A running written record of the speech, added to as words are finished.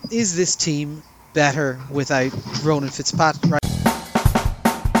is this team better without Ronan Fitzpatrick? Right?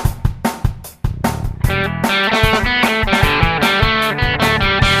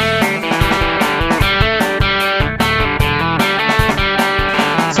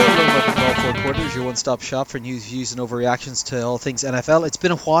 Your one-stop shop for news, views and overreactions to all things NFL. It's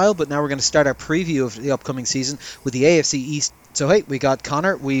been a while, but now we're going to start our preview of the upcoming season with the AFC East. So hey, we got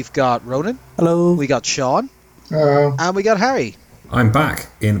Connor, we've got Ronan, hello, we got Sean, hello, and we got Harry. I'm back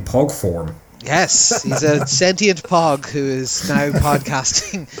in pog form. Yes, he's a sentient pog who is now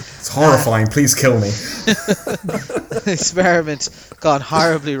podcasting. It's horrifying, please kill me. Experiment gone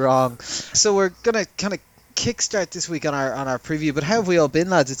horribly wrong. So we're going to kind of kickstart this week on our preview, but how have we all been,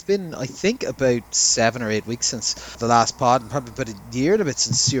 lads? It's been, I think, about 7 or 8 weeks since the last pod, and probably about a year and a bit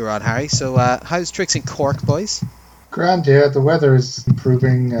since you were on, Harry. So how's tricks in Cork, boys? Grand, yeah. The weather is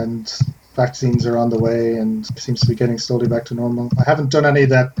improving and vaccines are on the way and seems to be getting slowly back to normal. I haven't done any of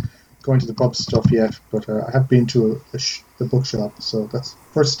that going to the pub stuff yet, but I have been to a bookshop, so that's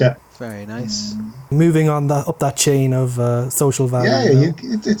first step. Very nice. Moving on up that chain of social value. Yeah,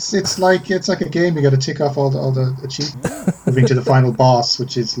 it's like a game. You got to tick off all the achievements. Moving to the final boss,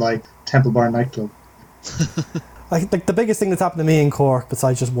 which is like Temple Bar nightclub. Like the biggest thing that's happened to me in Cork,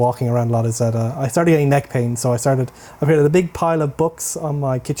 besides just walking around a lot, is that I started getting neck pain. So I've had a big pile of books on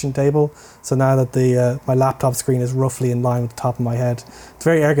my kitchen table. So now that my laptop screen is roughly in line with the top of my head, it's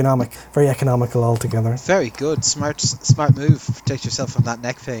very ergonomic, very economical altogether. Very good, smart move. Protect yourself from that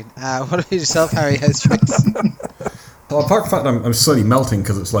neck pain. What about yourself, Harry? How's tricks? Well, apart from the fact I'm slowly melting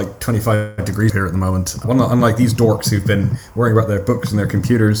because it's like 25 degrees here at the moment. Unlike these dorks who've been worrying about their books and their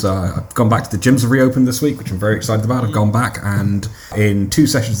computers, I've gone back to the gyms have reopened this week, which I'm very excited about. I've gone back and in 2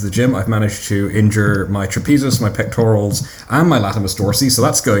 sessions of the gym, I've managed to injure my trapezius, my pectorals, and my latimus dorsi. So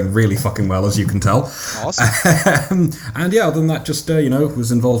that's going really fucking well, as you can tell. Awesome. And yeah, other than that, just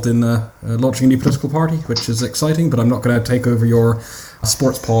was involved in launching a new political party, which is exciting. But I'm not going to take over your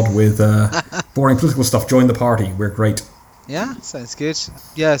sports pod with boring political stuff. Join the party. We're great. Yeah, sounds good.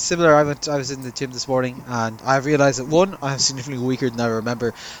 Yeah, similar. I was in the gym this morning and I realised that 1, I'm significantly weaker than I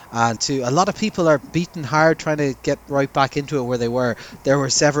remember, and 2, a lot of people are beating hard trying to get right back into it where they were. There were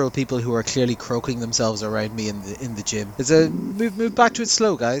several people who were clearly croaking themselves around me in the gym. It's a move back to it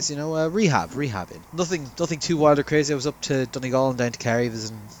slow, guys. Rehabbing. Nothing too wild or crazy. I was up to Donegal and down to Kerry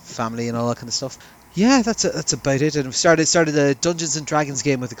visiting family and all that kind of stuff. Yeah, that's about it. And we started a Dungeons and Dragons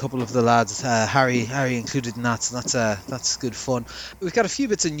game with a couple of the lads, Harry included in that, so that's good fun. We've got a few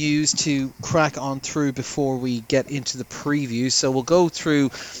bits of news to crack on through before we get into the preview, so we'll go through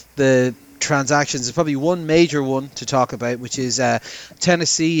the transactions. There's probably one major one to talk about, which is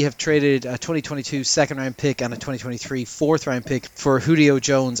Tennessee have traded a 2022 second round pick and a 2023 fourth round pick for Julio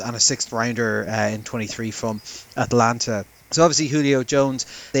Jones and a 6th rounder in 23 from Atlanta. So obviously Julio Jones,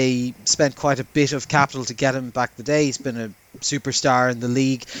 they spent quite a bit of capital to get him back in the day. He's been a superstar in the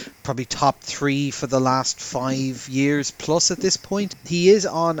league, probably top 3 for the last 5 years plus at this point. He is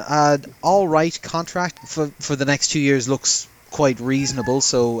on an alright contract for the next 2 years, looks quite reasonable,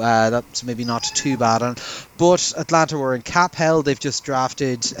 so that's maybe not too bad on. But Atlanta were in cap hell. They've just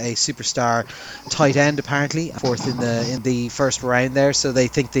drafted a superstar tight end, apparently, 4th in the first round there, so they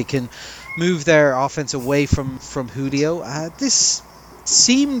think they can move their offense away from Julio. This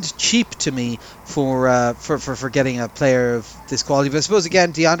seemed cheap to me for getting a player of this quality, but I suppose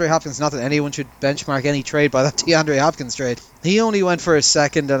again DeAndre Hopkins, not that anyone should benchmark any trade by that DeAndre Hopkins trade. He only went for a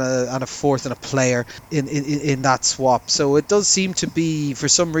 2nd and a 4th and a player in that swap, so it does seem to be, for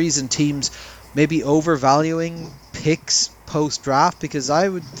some reason, teams maybe overvaluing picks post draft, because I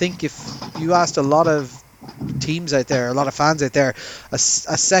would think if you asked a lot of teams out there, a lot of fans out there, a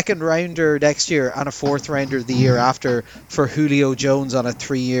 2nd rounder next year and a 4th rounder the year after for Julio Jones on a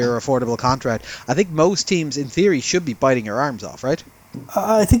 3-year affordable contract, I think most teams in theory should be biting your arms off, right?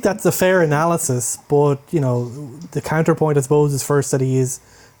 I think that's a fair analysis, but the counterpoint, I suppose, is first that he is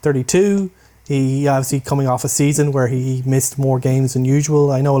 32. He obviously coming off a season where he missed more games than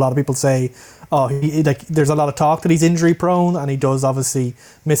usual. I know a lot of people say, there's a lot of talk that he's injury prone, and he does obviously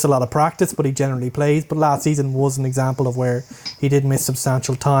miss a lot of practice, but he generally plays. But last season was an example of where he did miss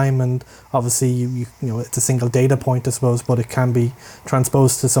substantial time, and obviously you it's a single data point, I suppose, but it can be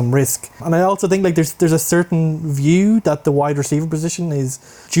transposed to some risk. And I also think there's a certain view that the wide receiver position is,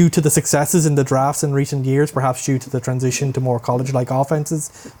 due to the successes in the drafts in recent years, perhaps due to the transition to more college-like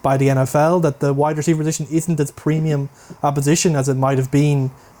offenses by the NFL, that the wide receiver position isn't as premium a position as it might have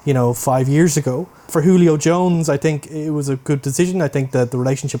been 5 years ago. For Julio Jones, I think it was a good decision. I think that the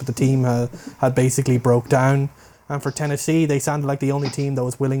relationship with the team had basically broke down. And for Tennessee, they sounded like the only team that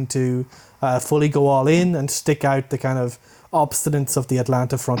was willing to fully go all in and stick out the kind of obstinance of the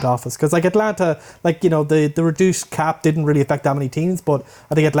Atlanta front office. Because like Atlanta, like, you know, the reduced cap didn't really affect that many teams, but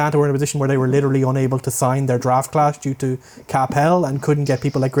I think Atlanta were in a position where they were literally unable to sign their draft class due to cap hell, and couldn't get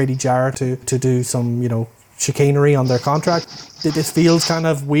people like Grady Jarrett to do some, you know, chicanery on their contract. This feels kind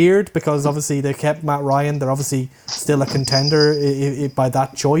of weird because obviously they kept Matt Ryan. They're obviously still a contender by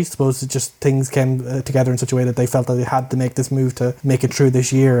that choice. I suppose it just things came together in such a way that they felt that they had to make this move to make it through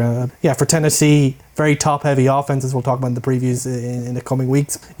this year. For Tennessee, very top-heavy offenses. We'll talk about in the previews in the coming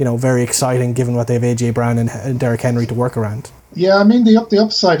weeks. You know, very exciting given what they have AJ Brown and Derrick Henry to work around. Yeah, I mean, the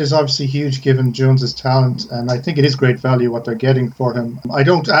upside is obviously huge given Jones's talent, and I think it is great value what they're getting for him. I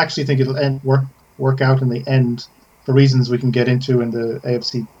don't actually think it'll work out in the end for reasons we can get into in the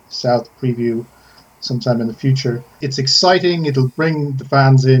AFC South preview sometime in the future. It's exciting. It'll bring the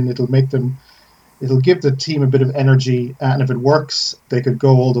fans in. It'll give the team a bit of energy, and if it works, they could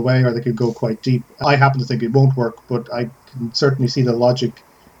go all the way or they could go quite deep. I happen to think it won't work, but I can certainly see the logic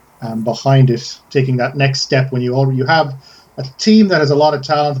behind it, taking that next step when you have a team that has a lot of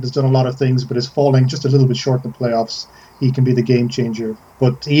talent and has done a lot of things but is falling just a little bit short in the playoffs. He can be the game changer,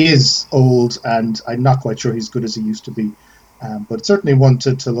 but he is old, and I'm not quite sure he's good as he used to be. But certainly one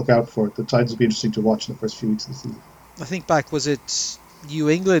to look out for. The Titans will be interesting to watch in the first few weeks of the season. I think back, was it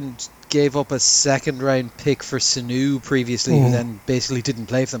New England gave up a second round pick for Sanu previously, who then basically didn't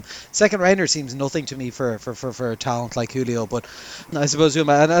play for them. Second rounder seems nothing to me for a talent like Julio, but I suppose, and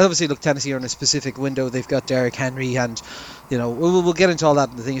obviously look, Tennessee are in a specific window. They've got Derrick Henry, and you know, we'll get into all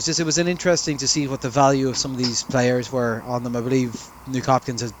that. The thing is just, it was interesting to see what the value of some of these players were on them. I believe Nuke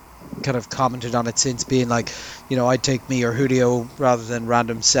Hopkins has kind of commented on it since, being like, you know, I'd take me or Julio rather than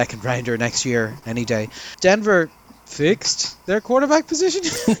random second rounder next year any day. Denver fixed their quarterback position.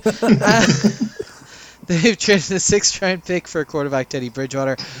 They've traded a 6th round pick for quarterback Teddy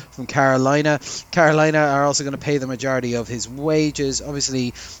Bridgewater from Carolina. Carolina are also going to pay the majority of his wages.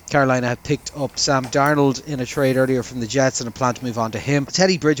 Obviously, Carolina had picked up Sam Darnold in a trade earlier from the Jets and a plan to move on to him.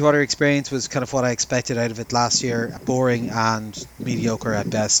 Teddy Bridgewater experience was kind of what I expected out of it last year. Boring and mediocre at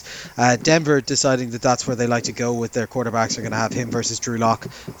best. Denver deciding that that's where they like to go with their quarterbacks. Are going to have him versus Drew Lock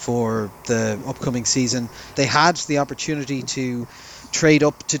for the upcoming season. They had the opportunity to trade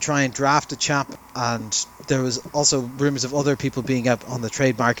up to try and draft a chap, and there was also rumours of other people being up on the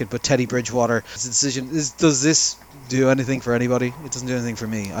trade market, but Teddy Bridgewater, his decision is, does this do anything for anybody? It doesn't do anything for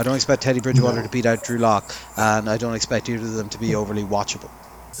me. I don't expect Teddy Bridgewater to beat out Drew Lock, and I don't expect either of them to be overly watchable.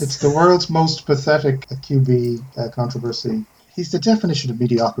 It's the world's most pathetic QB controversy. He's the definition of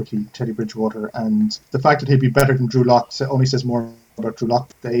mediocrity, Teddy Bridgewater, and the fact that he'd be better than Drew Lock only says more about Drew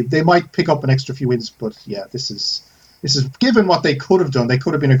Lock. They might pick up an extra few wins, but yeah, this is given what they could have done. They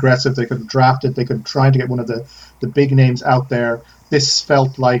could have been aggressive. They could have drafted. They could have tried to get one of the big names out there. This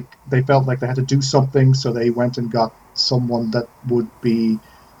felt like they had to do something, so they went and got someone that would be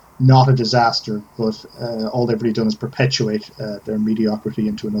not a disaster, but all they've really done is perpetuate their mediocrity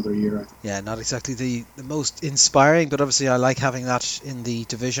into another year. Yeah, not exactly the most inspiring, but obviously I like having that in the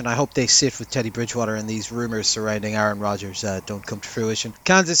division. I hope they sit with Teddy Bridgewater and these rumours surrounding Aaron Rodgers don't come to fruition.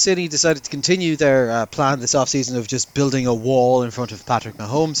 Kansas City decided to continue their plan this offseason of just building a wall in front of Patrick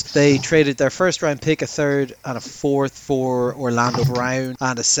Mahomes. They traded their 1st round pick, a 3rd and a 4th for Orlando Brown,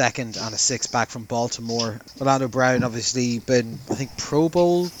 and a 2nd and a 6th back from Baltimore. Orlando Brown obviously been, I think, Pro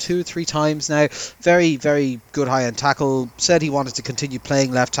Bowl 2 or 3 times now. Very, very good high-end tackle. Said he wanted to continue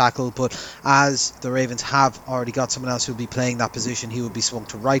playing left tackle, but as the Ravens have already got someone else who will be playing that position, he would be swung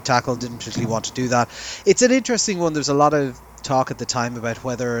to right tackle. Didn't particularly want to do that. It's an interesting one. There's a lot of talk at the time about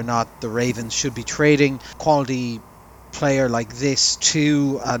whether or not the Ravens should be trading quality player like this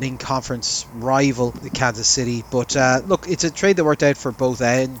to an in-conference rival, the Kansas City. But look, it's a trade that worked out for both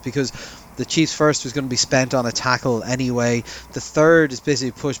ends, because the Chiefs' 1st was going to be spent on a tackle anyway. The 3rd is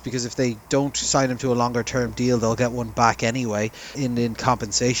basically pushed because if they don't sign him to a longer term deal, they'll get one back anyway in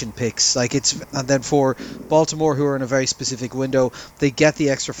compensation picks. And then for Baltimore, who are in a very specific window, they get the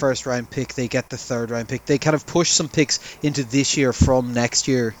extra 1st round pick, they get the 3rd round pick. They kind of push some picks into this year from next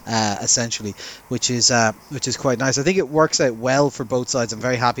year, essentially, which is quite nice. I think it works out well for both sides. I'm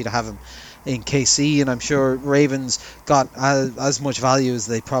very happy to have him in KC, and I'm sure Ravens got as much value as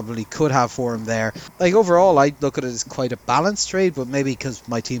they probably could have for him there. Like, overall, I look at it as quite a balanced trade, but maybe because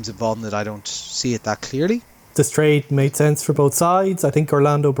my team's involved in it, I don't see it that clearly. This trade made sense for both sides. I think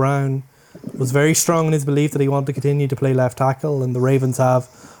Orlando Brown was very strong in his belief that he wanted to continue to play left tackle, and the Ravens have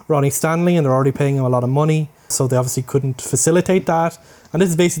Ronnie Stanley, and they're already paying him a lot of money, so they obviously couldn't facilitate that. And this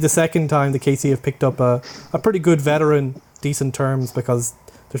is basically the second time the KC have picked up a pretty good veteran, decent terms, because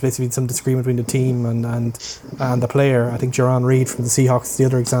there's basically been some disagreement between the team and the player. I think Jaron Reed from the Seahawks is the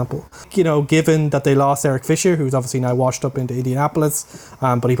other example. Given that they lost Eric Fisher, who's obviously now washed up into Indianapolis,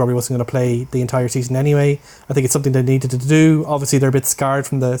 but he probably wasn't going to play the entire season anyway. I think it's something they needed to do. Obviously, they're a bit scarred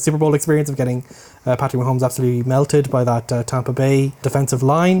from the Super Bowl experience of getting Patrick Mahomes absolutely melted by that Tampa Bay defensive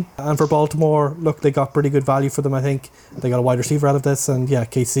line. And for Baltimore, look, they got pretty good value for them, I think. They got a wide receiver out of this, and yeah,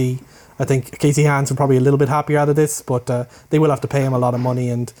 I think Casey Hans are probably a little bit happier out of this, but they will have to pay him a lot of money,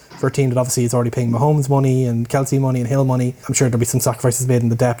 and for a team that obviously is already paying Mahomes money and Kelsey money and Hill money, I'm sure there'll be some sacrifices made in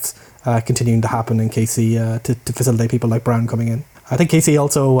the depth continuing to happen in KC to facilitate people like Brown coming in. I think KC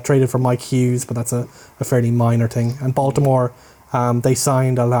also traded for Mike Hughes, but that's a fairly minor thing. And Baltimore, they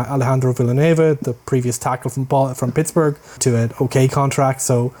signed Alejandro Villanueva, the previous tackle from Pittsburgh, to an okay contract,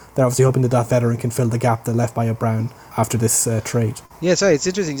 so they're obviously hoping that veteran can fill the gap that left by Brown after this trade. Yeah, sorry, it's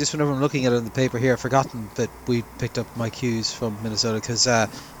interesting, just whenever I'm looking at it on the paper here, I've forgotten that we picked up Mike Hughes from Minnesota, because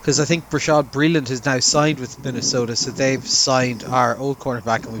I think Rashad Breeland has now signed with Minnesota, so they've signed our old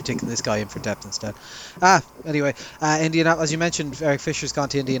cornerback and we've taken this guy in for depth instead. Anyway, Indianapolis, as you mentioned, Eric Fisher's gone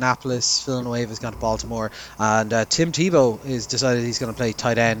to Indianapolis, Villanueva's gone to Baltimore, and Tim Tebow has decided he's going to play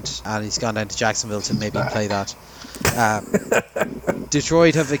tight end, and he's gone down to Jacksonville to maybe play that.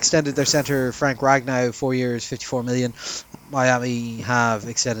 Detroit have extended their centre Frank Ragnow 4 years, $54 million. Miami have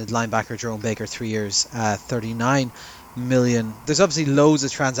extended linebacker Jerome Baker 3 years, $39 million. There's obviously loads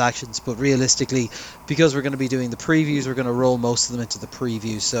of transactions, but realistically, because we're going to be doing the previews, we're going to roll most of them into the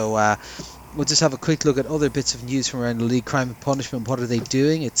preview. So we'll just have a quick look at other bits of news from around the league. Crime and punishment, what are they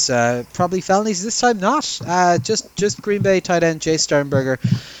doing? It's probably felonies this time, not. Just Green Bay tight end Jay Sternberger.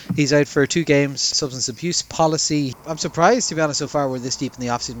 He's out for 2 games. Substance abuse policy. I'm surprised, to be honest, so far we're this deep in the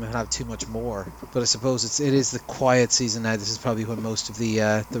offseason we have too much more. But I suppose it is the quiet season now. This is probably when most of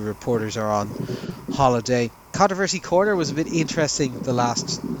the reporters are on holiday. Controversy Corner was a bit interesting the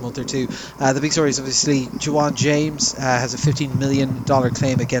last month or two. The big story is obviously Juwan James has a $15 million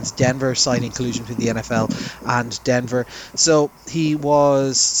claim against Denver, citing collusion between the NFL and Denver. So he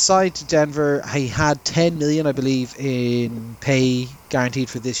was signed to Denver. He had $10 million, I believe, in pay guaranteed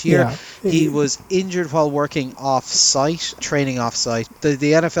for this year. Yeah. He was injured while working off-site, training off-site. The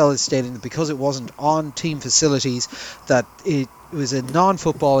NFL is stating that because it wasn't on team facilities, that it was a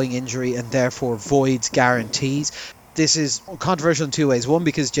non-footballing injury and therefore voids guarantees. This is controversial in 2 ways. One,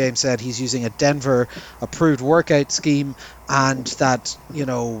 because James said he's using a Denver approved workout scheme, and that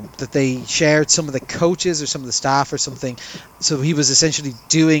that they shared some of the coaches or some of the staff or something, so he was essentially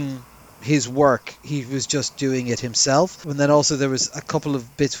doing his work. He was just doing it himself. And then also there was a couple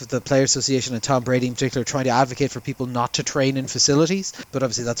of bits with the Player Association and Tom Brady in particular trying to advocate for people not to train in facilities. But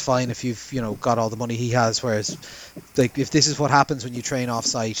obviously that's fine if you've got all the money he has, whereas like if this is what happens when you train off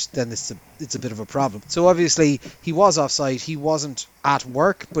site, then it's a bit of a problem. So obviously he was off site, he wasn't at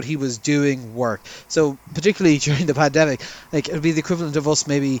work, but he was doing work. So particularly during the pandemic, like it would be the equivalent of us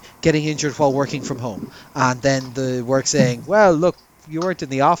maybe getting injured while working from home, and then the work saying, well, look, you weren't in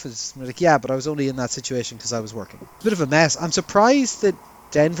the office. I'm like, yeah, but I was only in that situation because I was working. It's a bit of a mess. I'm surprised that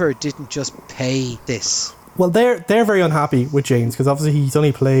Denver didn't just pay this. Well, they're very unhappy with James because obviously he's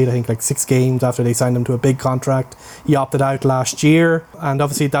only played, I think, like 6 games after they signed him to a big contract. He opted out last year, and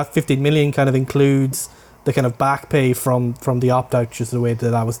obviously that $15 million kind of includes the kind of back pay from the opt-out, which is the way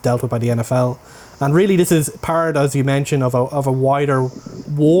that was dealt with by the NFL. And really this is part, as you mentioned, of a wider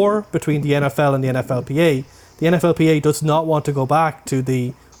war between the NFL and the NFLPA. The NFLPA does not want to go back to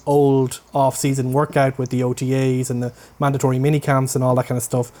the old off-season workout with the OTAs and the mandatory minicamps and all that kind of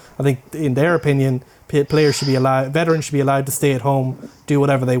stuff. I think, in their opinion, veterans should be allowed to stay at home, do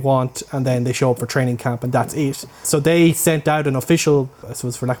whatever they want, and then they show up for training camp, and that's it. So they sent out an official, I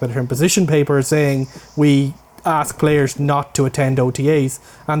suppose for lack of a better term, position paper saying we ask players not to attend OTAs,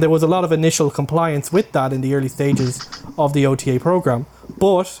 and there was a lot of initial compliance with that in the early stages of the OTA program.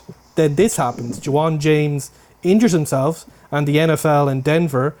 But then this happens. Juwan James injures himself, and the NFL in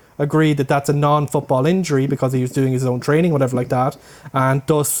Denver agreed that that's a non-football injury because he was doing his own training, whatever like that, and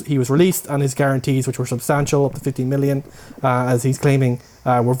thus he was released, and his guarantees, which were substantial, up to $15 million, as he's claiming,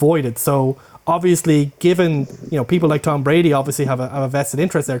 were voided. So obviously, given people like Tom Brady obviously have a vested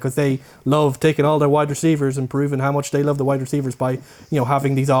interest there because they love taking all their wide receivers and proving how much they love the wide receivers by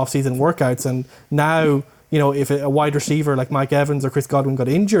having these off-season workouts, and now if a wide receiver like Mike Evans or Chris Godwin got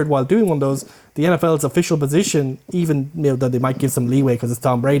injured while doing one of those, the NFL's official position, even that they might give some leeway because it's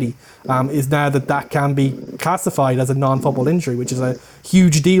Tom Brady, is now that can be classified as a non-football injury, which is a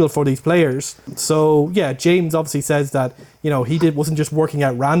huge deal for these players. So yeah, James obviously says that wasn't just working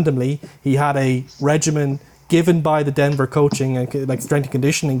out randomly. He had a regimen given by the Denver coaching and strength and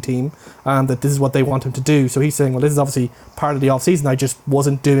conditioning team, that this is what they want him to do. So he's saying, well, this is obviously part of the off season. I just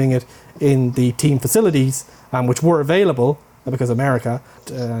wasn't doing it in the team facilities, which were available because of America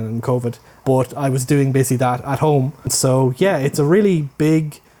and COVID, but I was doing basically that at home. So yeah, it's a really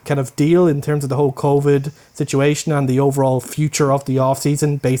big kind of deal in terms of the whole COVID situation and the overall future of the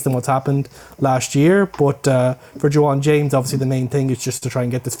off-season based on what's happened last year. But for Juwan James, obviously the main thing is just to try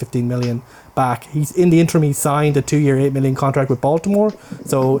and get this $15 million back. He's in the interim, he signed a 2-year $8 million contract with Baltimore,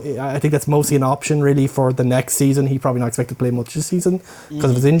 so I think that's mostly an option really for the next season. He probably not expected to play much this season because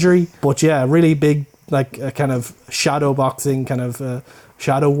of his injury. But yeah, really big, like a kind of shadow boxing, kind of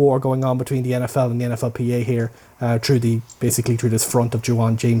shadow war going on between the NFL and the NFLPA here through this front of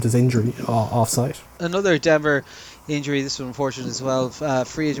Juwan James's injury off-site. Another Denver injury, this one unfortunate as well.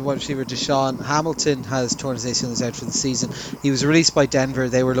 Free agent wide receiver Deshaun Hamilton has torn his ACL out for the season. He was released by Denver.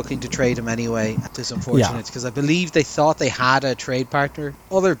 They were looking to trade him anyway. This is unfortunate because I believe they thought they had a trade partner.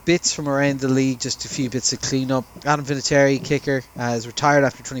 Other bits from around the league, just a few bits of cleanup. Adam Vinatieri, kicker, is retired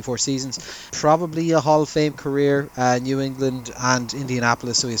after 24 seasons. Probably a Hall of Fame career. New England and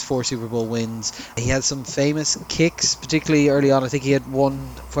Indianapolis, so he has 4 Super Bowl wins. He had some famous kicks, particularly early on. I think he had one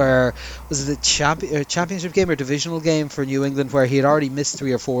where, was it the championship game or divisional game for New England, where he had already missed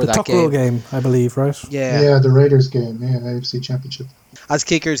 3 or 4 that game. The Tuck game, I believe, right? Yeah, the Raiders game, AFC Championship. As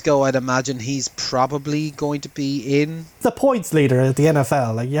kickers go, I'd imagine he's probably going to be in the points leader at the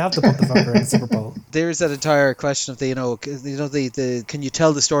NFL. Like, you have to put the fucker in the Super Bowl. There's that entire question of the can you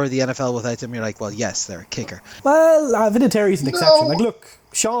tell the story of the NFL without them? You're like, well, yes, they're a kicker. Well, Vinatieri's an exception. Like, look,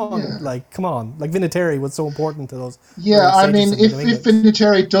 Sean, come on. Like, Vinatieri was so important to those. Yeah, I mean, if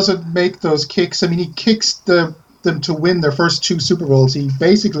Vinatieri doesn't make those kicks, I mean, he kicks them to win their first 2 Super Bowls. He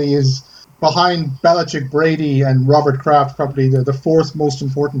basically is behind Belichick, Brady, and Robert Kraft, probably the 4th most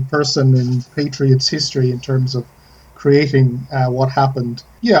important person in Patriots history in terms of creating what happened.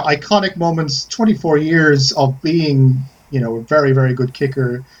 Yeah, iconic moments, 24 years of being, a very, very good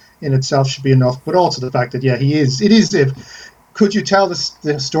kicker in itself should be enough, but also the fact that, could you tell the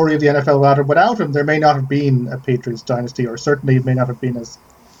story of the NFL without him? There may not have been a Patriots dynasty, or certainly it may not have been as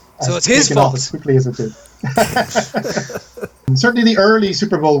so it's his fault as quickly as it did. And certainly the early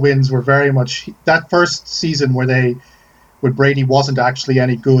Super Bowl wins were very much that first season where Brady wasn't actually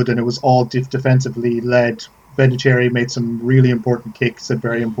any good and it was all defensively led. Vinatieri made some really important kicks at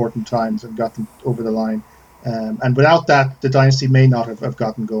very important times and got them over the line. And without that, the dynasty may not have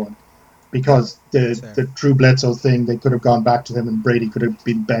gotten going, because the Drew Bledsoe thing, they could have gone back to him and Brady could have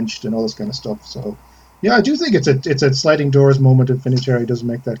been benched and all this kind of stuff. So, yeah, I do think it's a sliding doors moment if Vinatieri doesn't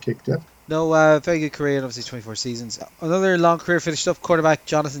make that kick, Jeff. No, very good career, and obviously 24 seasons. Another long career finished up. Quarterback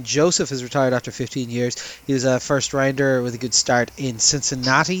Jonathan Joseph has retired after 15 years. He was a first rounder with a good start in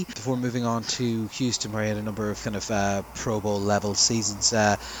Cincinnati before moving on to Houston, where he had a number of kind of Pro Bowl level seasons.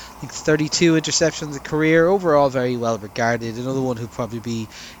 I think 32 interceptions a career. Overall, very well regarded. Another one who'd probably be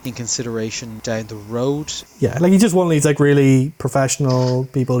in consideration down the road. Yeah, like he's just one of these like really professional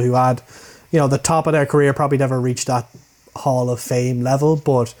people who had, the top of their career, probably never reached that Hall of Fame level,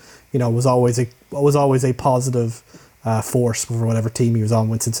 but was always a positive force for whatever team he was on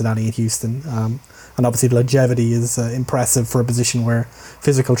with Cincinnati and Houston. And obviously the longevity is impressive for a position where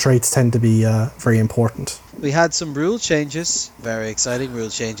physical traits tend to be very important. We had some rule changes, very exciting rule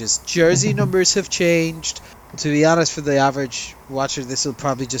changes. Jersey numbers have changed. To be honest, for the average watcher, this will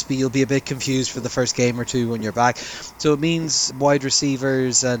probably just be, you'll be a bit confused for the first game or two when you're back. So it means wide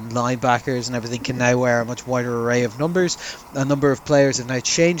receivers and linebackers and everything can now wear a much wider array of numbers. A number of players have now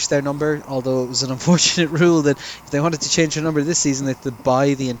changed their number, although it was an unfortunate rule that if they wanted to change their number this season, they had to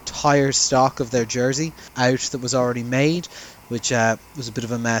buy the entire stock of their jersey out that was already made, which was a bit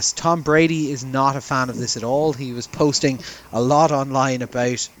of a mess. Tom Brady is not a fan of this at all. He was posting a lot online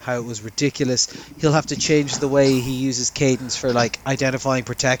about how it was ridiculous. He'll have to change the way he uses cadence for like identifying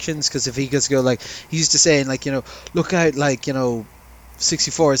protections, because if he goes to go like, he used to saying like, look out, like,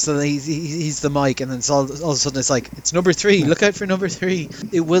 64, so he's the mic, and then it's all of a sudden it's like, it's number 3, look out for number 3.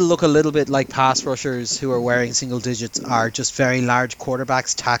 It will look a little bit like pass rushers who are wearing single digits are just very large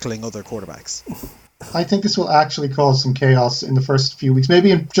quarterbacks tackling other quarterbacks. I think this will actually cause some chaos in the first few weeks.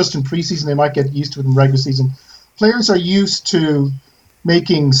 Maybe just in preseason, they might get used to it in regular season. Players are used to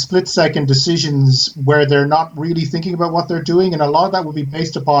making split-second decisions where they're not really thinking about what they're doing, and a lot of that will be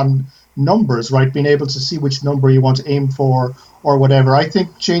based upon numbers, right? Being able to see which number you want to aim for or whatever. I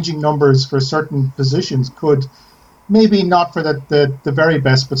think changing numbers for certain positions could, maybe not for the very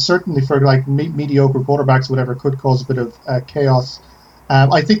best, but certainly for like mediocre quarterbacks, whatever, could cause a bit of chaos.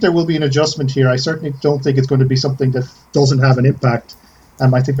 I think there will be an adjustment here. I certainly don't think it's going to be something that doesn't have an impact.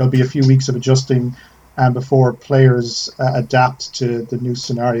 I think there'll be a few weeks of adjusting and before players adapt to the new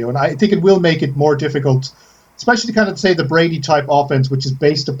scenario. And I think it will make it more difficult, especially kind of say the Brady type offense, which is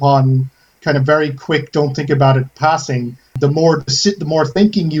based upon kind of very quick, don't think about it passing. The more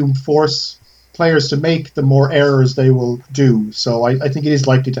thinking you force players to make, the more errors they will do. So I think it is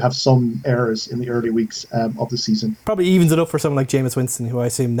likely to have some errors in the early weeks of the season. Probably evens it up for someone like Jameis Winston, who I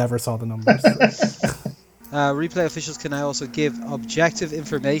assume never saw the numbers. Replay officials can now also give objective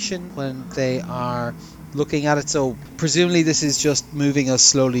information when they are looking at it. So presumably this is just moving us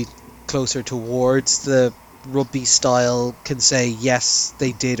slowly closer towards the rugby style, can say yes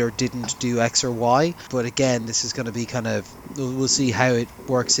they did or didn't do X or Y, but again this is going to be kind of, we'll see how it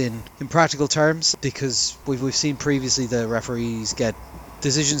works in practical terms, because we've seen previously the referees get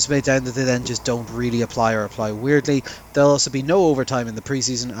decisions made down that they then just don't really apply or apply weirdly. There'll also be no overtime in the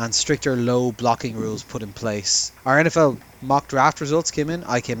preseason and stricter low blocking rules put in place. Our NFL mock draft results came in.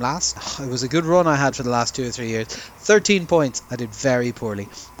 I came last. It was a good run I had for the last 2 or 3 years. 13 points. I did very poorly.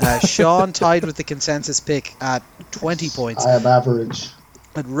 Sean tied with the consensus pick at 20 points. I am average.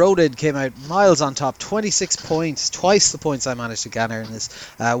 And Ronan came out miles on top, 26 points, twice the points I managed to garner in this.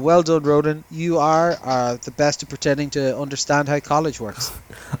 Well done, Ronan. You are the best at pretending to understand how college works.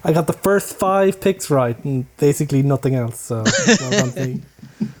 I got the first 5 picks right and basically nothing else. So well done to me.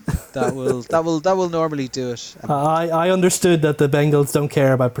 That will normally do it. I understood that the Bengals don't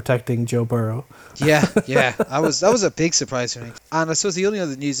care about protecting Joe Burrow. Yeah, that was a big surprise for me. And I suppose the only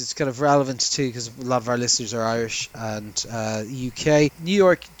other news that's kind of relevant too, because a lot of our listeners are Irish and UK. New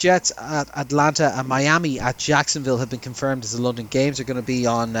York Jets at Atlanta and Miami at Jacksonville have been confirmed as the London games. Are going to be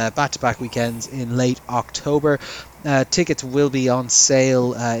on back-to-back weekends in late October. Tickets will be on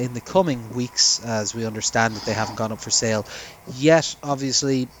sale in the coming weeks, as we understand that they haven't gone up for sale yet.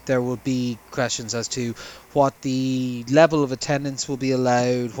 Obviously, there will be questions as to what the level of attendance will be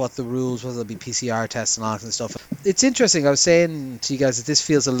allowed, what the rules, whether there'll be PCR tests and all that kind of stuff. It's interesting. I was saying to you guys that this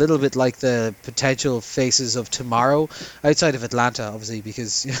feels a little bit like the potential faces of tomorrow, outside of Atlanta, obviously,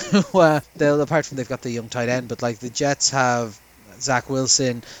 because apart from they've got the young tight end, but like the Jets have Zach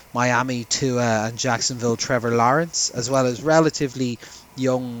Wilson, Miami, Tua, and Jacksonville, Trevor Lawrence, as well as relatively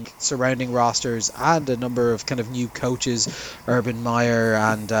young surrounding rosters and a number of kind of new coaches, Urban Meyer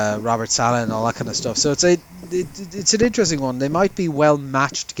and Robert Saleh and all that kind of stuff. So it's an interesting one. They might be well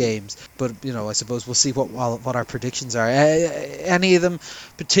matched games, but I suppose we'll see what our predictions are. Any of them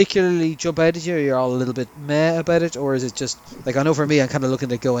particularly jump out at you? Or you're all a little bit meh about it, or is it just like, I know for me, I'm kind of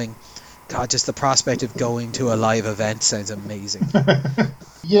looking at going, God, just the prospect of going to a live event sounds amazing.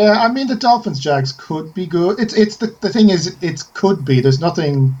 Yeah, I mean, the Dolphins Jags could be good. It's the thing is, it could be. There's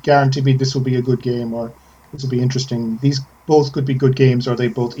nothing guaranteed this will be a good game or this will be interesting. These both could be good games, or they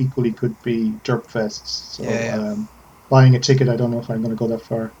both equally could be derp fests. So buying a ticket, I don't know if I'm going to go that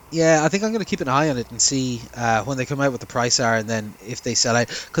far. Yeah, I think I'm going to keep an eye on it and see when they come out what the price are, and then if they sell out.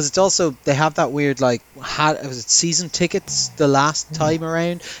 Because it's also, they have that weird, like, was it season tickets the last time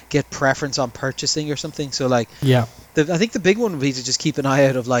around? Get preference on purchasing or something. So, like, yeah. I think the big one would be to just keep an eye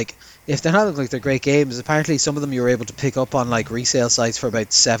out of, like, if they're not looking like they're great games, apparently some of them you were able to pick up on, like, resale sites for about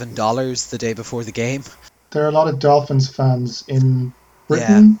 $7 the day before the game. There are a lot of Dolphins fans in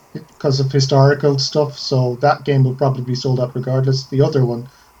Britain because of historical stuff, so that game will probably be sold out regardless. The other one,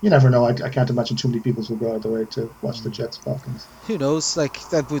 you never know. I can't imagine too many people will go out of their way to watch the Jets Falcons. Who knows? Like,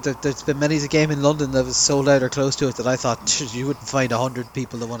 there's been many a game in London that was sold out or close to it that I thought you wouldn't find 100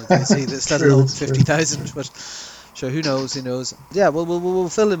 people that wanted to see this, let alone 50,000. But sure, who knows? Yeah, we'll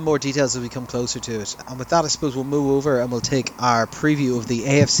fill in more details as we come closer to it. And with that, I suppose we'll move over and we'll take our preview of the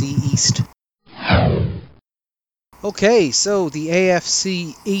AFC East. Okay, so the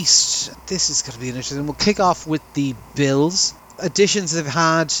AFC East, this is going to be interesting. We'll kick off with the Bills. Additions they've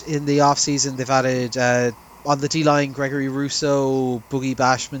had in the offseason, they've added on the D-line Gregory Rousseau, Boogie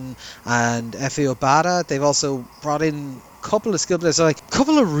Bashman and Efe Obada. They've also brought in a couple of skill players, so like a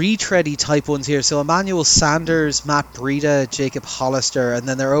couple of retready type ones here. So Emmanuel Sanders, Matt Breida, Jacob Hollister, and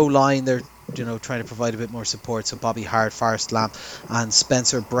then their O-line, they're trying to provide a bit more support. So Bobby Hart, Forrest Lamp and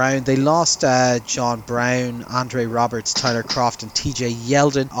Spencer Brown. They lost John Brown, Andre Roberts, Tyler Croft and TJ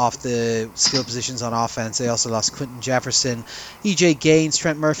Yeldon off the skill positions on offense. They also lost Quinton Jefferson, EJ Gaines,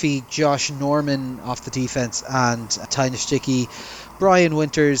 Trent Murphy, Josh Norman off the defense, and Tynish Dickey, Brian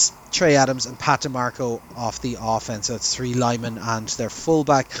Winters, Trey Adams and Pat DeMarco off the offense. So it's 3 linemen and their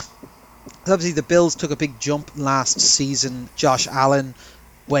fullback. Obviously the Bills took a big jump last season. Josh Allen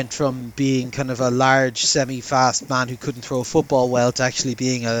went from being kind of a large semi-fast man who couldn't throw a football well to actually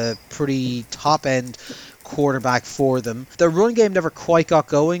being a pretty top-end quarterback for them. Their run game never quite got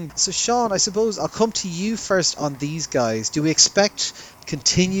going. So Sean, I suppose I'll come to you first on these guys. Do we expect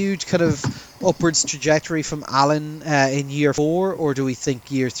continued kind of upwards trajectory from Allen in year 4, or do we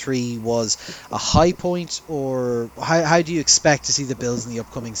think year 3 was a high point, or how do you expect to see the Bills in the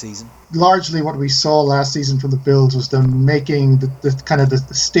upcoming season? Largely what we saw last season from the Bills was them making the kind of the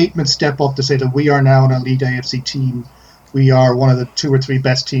statement step up to say that we are now an elite AFC team. We are one of the 2 or 3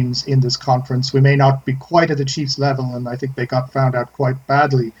 best teams in this conference. We may not be quite at the Chiefs level, and I think they got found out quite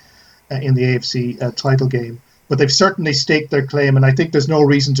badly in the AFC title game. But they've certainly staked their claim, and I think there's no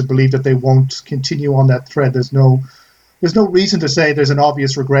reason to believe that they won't continue on that thread. There's no reason to say there's an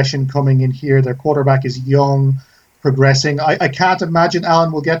obvious regression coming in here. Their quarterback is young, progressing. I can't imagine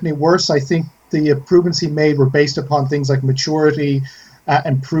Allen will get any worse. I think the improvements he made were based upon things like maturity,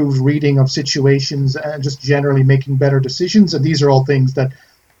 improved reading of situations, and just generally making better decisions. And these are all things that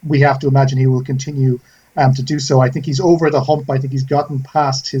we have to imagine he will continue to do so. I think he's over the hump. I think he's gotten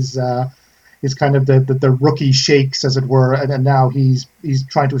past his kind of the rookie shakes, as it were, and now he's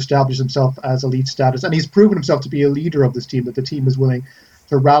trying to establish himself as elite status. And he's proven himself to be a leader of this team, that the team is willing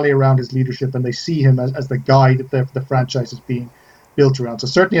to rally around his leadership, and they see him as the guy that the franchise is being built around. So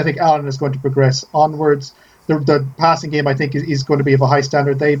certainly I think Allen is going to progress onwards. The passing game, I think, is going to be of a high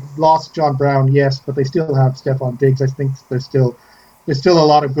standard. They've lost John Brown, yes, but they still have Stephon Diggs. I think there's still a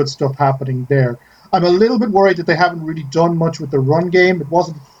lot of good stuff happening there. I'm a little bit worried that they haven't really done much with the run game. It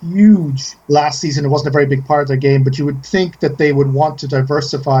wasn't huge last season. It wasn't a very big part of their game, but you would think that they would want to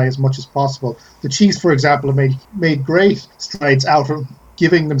diversify as much as possible. The Chiefs, for example, have made great strides out of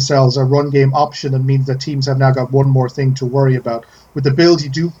giving themselves a run game option, and means that teams have now got one more thing to worry about. With the Bills, you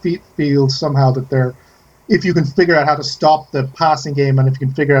do feel somehow that if you can figure out how to stop the passing game, and if you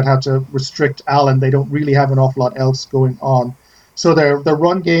can figure out how to restrict Allen, they don't really have an awful lot else going on. So their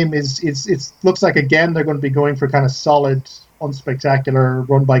run game is looks like, again, they're going to be going for kind of solid, unspectacular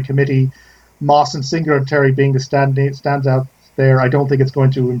run by committee. Moss and Singletary being the stands out there. I don't think it's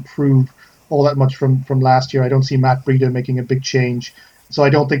going to improve all that much from last year. I don't see Matt Breida making a big change. So I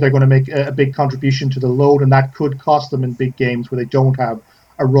don't think they're going to make a big contribution to the load, and that could cost them in big games where they don't have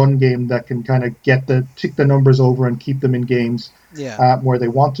a run game that can kind of tick the numbers over and keep them in games where they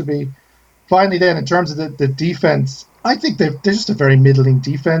want to be. Finally, then, in terms of the defense, I think they're just a very middling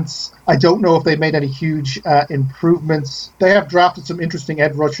defense. I don't know if they've made any huge improvements. They have drafted some interesting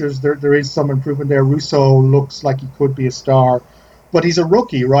edge rushers. There is some improvement there. Russo looks like he could be a star, but he's a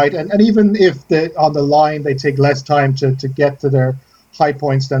rookie, right? And even if on the line they take less time to get to their high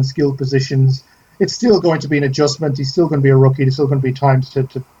points than skilled positions, it's still going to be an adjustment. He's still going to be a rookie. There's still going to be time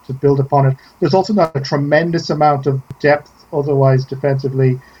to build upon it. There's also not a tremendous amount of depth otherwise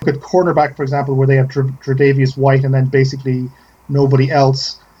defensively. Look at cornerback, for example, where they have Tre'Davious White and then basically nobody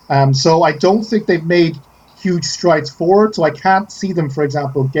else. So I don't think they've made huge strides forward. So I can't see them, for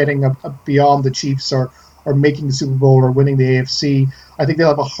example, getting beyond the Chiefs or making the Super Bowl or winning the AFC. I think they'll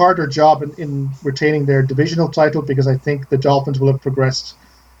have a harder job in retaining their divisional title, because I think the Dolphins will have progressed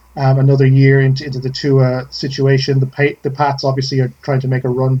another year into the Tua situation. The Pats obviously are trying to make a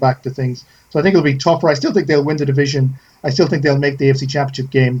run back to things. So I think it'll be tougher. I still think they'll win the division. I still think they'll make the AFC Championship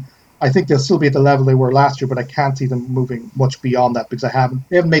game. I think they'll still be at the level they were last year, but I can't see them moving much beyond that, because they haven't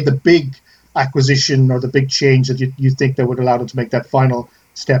made the big acquisition or the big change that you think that would allow them to make that final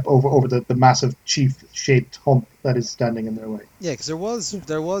step over the massive Chief-shaped hump that is standing in their way. Yeah, because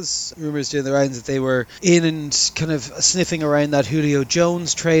there was rumours doing the rounds that they were in and kind of sniffing around that Julio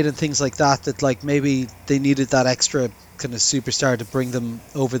Jones trade and things like that like maybe they needed that extra kind of superstar to bring them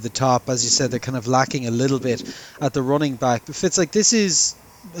over the top. As you said, they're kind of lacking a little bit at the running back. But Fitz, this is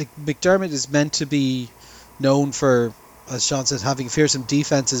McDermott is meant to be known for, as Sean says, having fearsome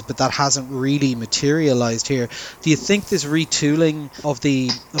defenses, but that hasn't really materialized here. Do you think this retooling of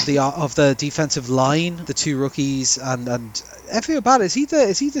the defensive line, the 2 rookies, and Efe Obada, is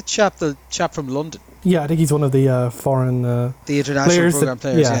he the chap from London? Yeah, I think he's one of the foreign the international program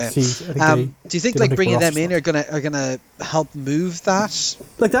players. Do you think bringing them in are gonna help move that?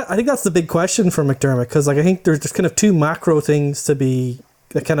 I think that's the big question for McDermott, because I think there's kind of 2 macro things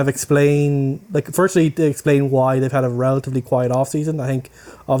that kind of explain, firstly, to explain why they've had a relatively quiet offseason. I think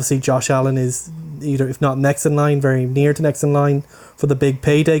obviously Josh Allen is either, if not next in line, very near to next in line for the big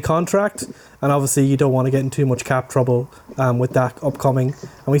payday contract. And obviously you don't want to get in too much cap trouble with that upcoming.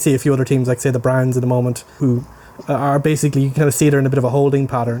 And we see a few other teams, like say the Browns at the moment, who are basically, you kind of see they're in a bit of a holding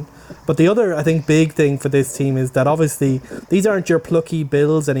pattern. But the other, I think, big thing for this team is that obviously these aren't your plucky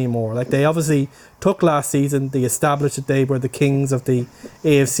Bills anymore. They obviously took last season, they established that they were the kings of the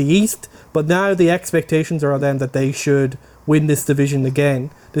AFC East, but now the expectations are on them that they should win this division again.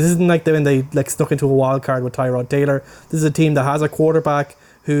 This isn't like when they like snuck into a wild card with Tyrod Taylor. This is a team that has a quarterback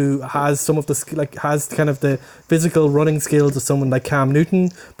who has some of the has kind of the physical running skills of someone like Cam Newton,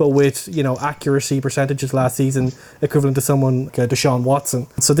 but with accuracy percentages last season equivalent to someone like Deshaun Watson.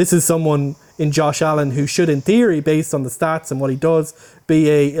 So this is someone in Josh Allen who should, in theory, based on the stats and what he does, be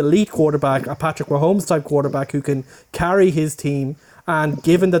a elite quarterback, a Patrick Mahomes type quarterback who can carry his team. And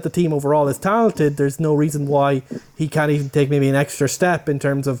given that the team overall is talented, there's no reason why he can't even take maybe an extra step in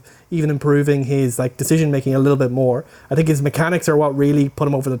terms of even improving his decision making a little bit more. I think his mechanics are what really put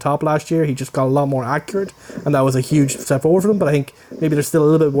him over the top last year. He just got a lot more accurate, and that was a huge step forward for him. But I think maybe there's still a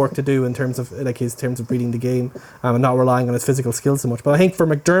little bit of work to do in terms of reading the game and not relying on his physical skills so much. But I think for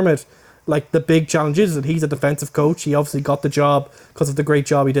McDermott, the big challenge is that he's a defensive coach. He obviously got the job because of the great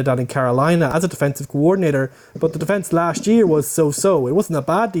job he did out in Carolina as a defensive coordinator. But the defense last year was so-so. It wasn't a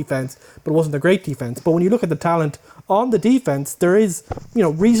bad defense, but it wasn't a great defense. But when you look at the talent on the defense, there is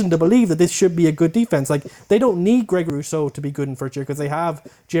reason to believe that this should be a good defense. They don't need Greg Rousseau to be good in first year because they have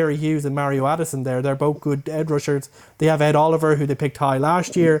Jerry Hughes and Mario Addison there. They're both good edge rushers. They have Ed Oliver, who they picked high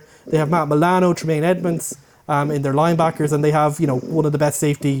last year. They have Matt Milano, Tremaine Edmonds in their linebackers, and they have one of the best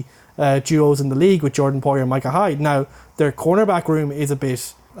safety duos in the league with Jordan Poyer and Micah Hyde. Now, their cornerback room is a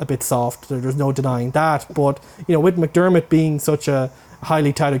bit soft. There's no denying that. But, with McDermott being such a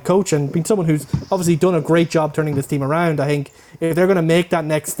highly touted coach and being someone who's obviously done a great job turning this team around, I think if they're going to make that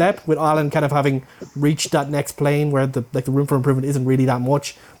next step with Allen kind of having reached that next plane where the room for improvement isn't really that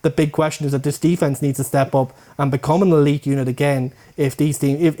much, the big question is that this defense needs to step up and become an elite unit again if these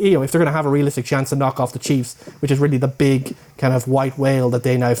teams, if they're going to have a realistic chance to knock off the Chiefs, which is really the big kind of white whale that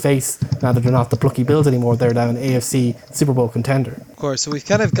they now face now that they're not the plucky Bills anymore. They're now an AFC Super Bowl contender. Of course, so we've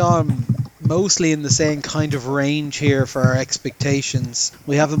kind of gone mostly in the same kind of range here for our expectations.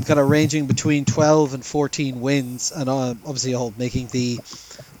 We have them kind of ranging between 12 and 14 wins, and obviously all making the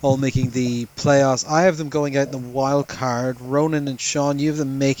playoffs. I have them going out in the wild card. Ronan and Sean, you have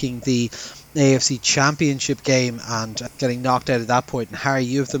them making the AFC Championship game and getting knocked out at that point. And Harry,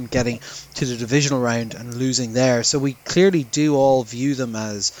 you have them getting to the divisional round and losing there. So we clearly do all view them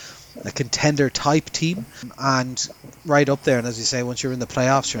as a contender type team and right up there. And as you say, once you're in the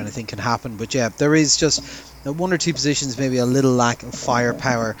playoffs, sure, anything can happen. But yeah, there is just one or two positions, maybe a little lack of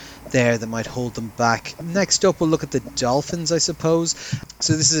firepower there that might hold them back. Next up, we'll look at the Dolphins, I suppose.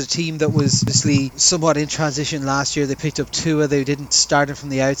 So this is a team that was obviously somewhat in transition last year. They picked up Tua. They didn't start him from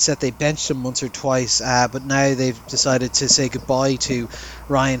the outset. They benched him once or twice, but now they've decided to say goodbye to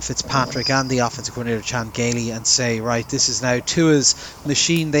Ryan Fitzpatrick and the offensive coordinator Chan Gailey and say, right, this is now Tua's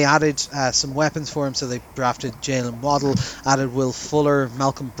machine. They added some weapons for him, so they drafted Jalen Waddle, added Will Fuller,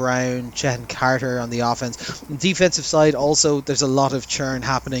 Malcolm Brown, Chetan Carter on the offense. On the defensive side, also, there's a lot of churn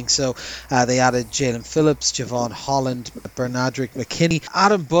happening. So they added Jalen Phillips, Javon Holland, Bernardrick McKinney,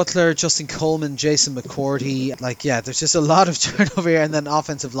 Adam Butler, Justin Coleman, Jason McCourty. There's just a lot of turnover here. And then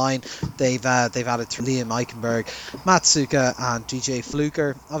offensive line, they've added Liam Eichenberg, Matt Suka, and DJ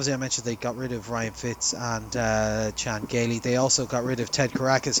Fluker. Obviously, I mentioned they got rid of Ryan Fitz and Chan Gailey. They also got rid of Ted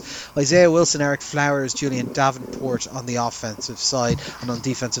Caracas, Isaiah Wilson, Eric Flowers, Julian Davenport on the offensive side, and on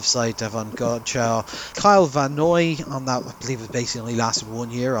defensive side, Devon Godshaw, Kyle Van Noy on that. I believe it basically only lasted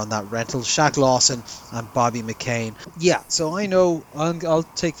 1 year on that rental, Shaq Lawson and Bobby McCain. Yeah, so I know I'll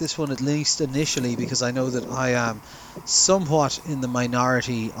take this one at least initially because I know that I am somewhat in the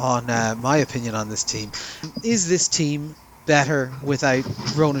minority on my opinion on this team. Is this team better without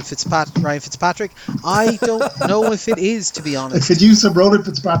Ryan Fitzpatrick? I don't know if it is, to be honest. They could use some Ronan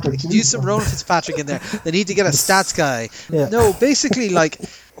Fitzpatrick. Use some Ronan Fitzpatrick in there. They need to get a stats guy. Yeah. No, basically,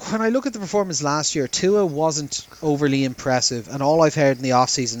 when I look at the performance last year, Tua wasn't overly impressive, and all I've heard in the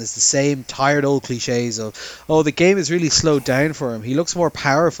offseason is the same tired old cliches of, the game is really slowed down for him. He looks more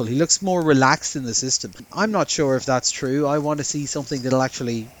powerful. He looks more relaxed in the system. I'm not sure if that's true. I want to see something that'll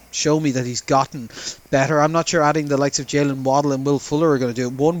actually show me that he's gotten better. I'm not sure adding the likes of Jalen Waddle and Will Fuller are going to do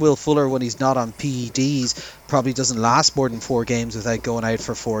it. One Will Fuller, when he's not on PEDs, probably doesn't last more than 4 games without going out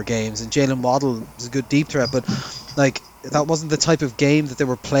for 4 games. And Jalen Waddle is a good deep threat, but that wasn't the type of game that they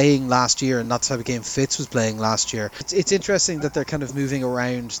were playing last year, and not the type of game Fitz was playing last year. It's interesting that they're kind of moving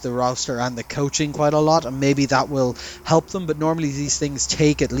around the roster and the coaching quite a lot, and maybe that will help them, but normally these things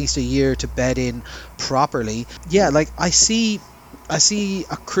take at least a year to bed in properly. Yeah, I see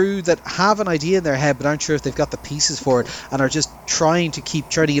a crew that have an idea in their head but aren't sure if they've got the pieces for it and are just trying to keep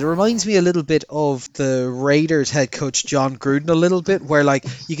churning. It reminds me a little bit of the Raiders head coach John Gruden a little bit, where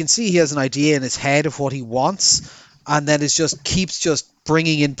you can see he has an idea in his head of what he wants, and then keeps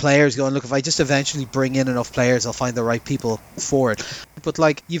bringing in players, going, look, if I just eventually bring in enough players, I'll find the right people for it. But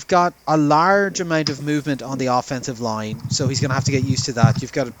like, you've got a large amount of movement on the offensive line, so he's going to have to get used to that.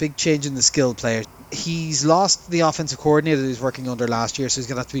 You've got a big change in the skilled players. He's lost the offensive coordinator that he was working under last year, so he's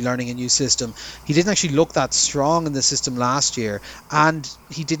going to have to be learning a new system. He didn't actually look that strong in the system last year, and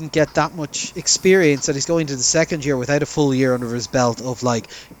he didn't get that much experience that he's going to the second year without a full year under his belt of like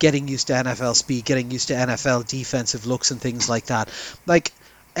getting used to NFL speed, getting used to NFL defensive looks and things like that. Like,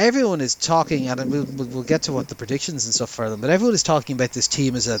 everyone is talking, and we'll get to what the predictions and stuff for them, but everyone is talking about this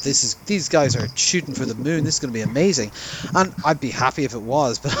team as that these guys are shooting for the moon. This is going to be amazing, and I'd be happy if it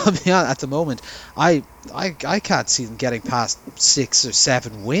was. But I'll be honest, at the moment, I can't see them getting past 6 or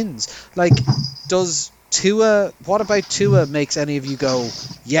 7 wins. Like, what about Tua makes any of you go,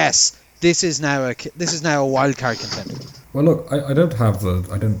 yes, this is now a wild card contender? Well, look, I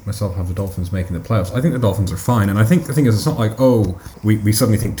don't myself have the Dolphins making the playoffs. I think the Dolphins are fine, and I think the thing is, it's not like, we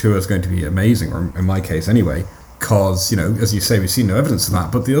suddenly think Tua is going to be amazing, or in my case anyway, because, as you say, we've seen no evidence of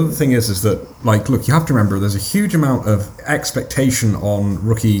that. But the other thing is that, like, look, you have to remember there's a huge amount of expectation on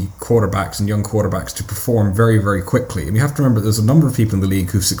rookie quarterbacks and young quarterbacks to perform very, very quickly. And you have to remember there's a number of people in the league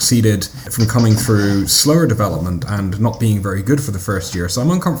who've succeeded from coming through slower development and not being very good for the first year. So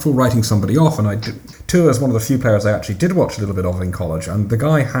I'm uncomfortable writing somebody off, and Tua is one of the few players I actually did watch a little bit of in college, and the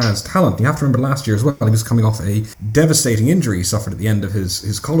guy has talent. You have to remember last year as well, he was coming off a devastating injury he suffered at the end of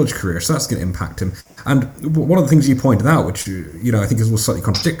his college career, so that's going to impact him. And one of the things you pointed out, which I think was slightly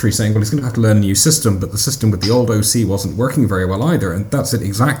contradictory, saying, well, he's going to have to learn a new system, but the system with the old OC wasn't working very well either, and that's it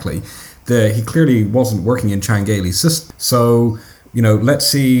exactly. He clearly wasn't working in Changeli's system. So, let's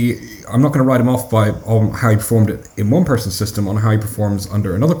see. I'm not going to write him off on how he performed it in one person's system, on how he performs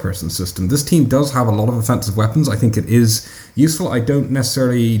under another person's system. This team does have a lot of offensive weapons. I think it is useful. I don't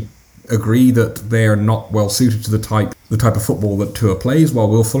necessarily agree that they're not well suited to the type of football that Tua plays. While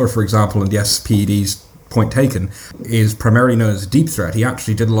Will Fuller, for example, and yes, PED's point taken, is primarily known as a deep threat, he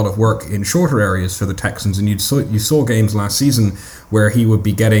actually did a lot of work in shorter areas for the Texans, and you saw games last season where he would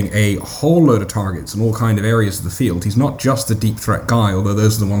be getting a whole load of targets in all kind of areas of the field. He's not just the deep threat guy, although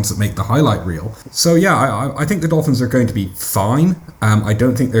those are the ones that make the highlight reel. So yeah, I think the Dolphins are going to be fine. I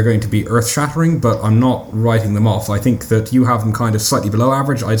don't think they're going to be earth-shattering, but I'm not writing them off. I think that you have them kind of slightly below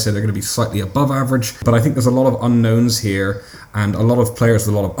average. I'd say they're going to be slightly above average, but I think there's a lot of unknowns here and a lot of players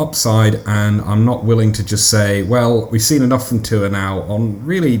with a lot of upside, and I'm not willing to just say, well, we've seen enough from Tua now on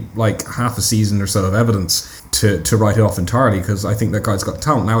really like half a season or so of evidence to write it off entirely, because I think that guy's got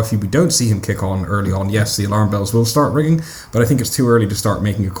talent. Now, if we don't see him kick on early on, yes, the alarm bells will start ringing, but I think it's too early to start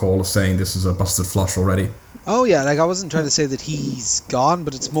making a call of saying this is a busted flush already. Oh yeah, like I wasn't trying to say that he's gone,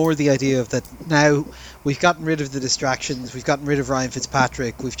 but it's more the idea of that now we've gotten rid of the distractions, we've gotten rid of Ryan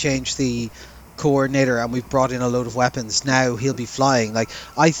Fitzpatrick, we've changed the coordinator, and we've brought in a load of weapons. Now he'll be flying. Like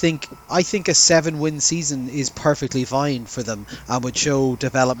I think a 7-win season is perfectly fine for them, and would show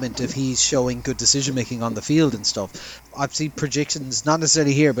development if he's showing good decision making on the field and stuff. I've seen predictions, not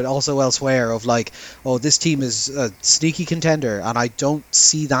necessarily here but also elsewhere, of like, oh, this team is a sneaky contender, and I don't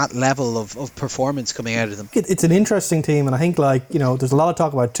see that level of performance coming out of them. It's an interesting team, and I think there's a lot of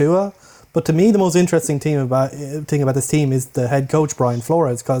talk about Tua, but to me the most interesting thing about this team is the head coach Brian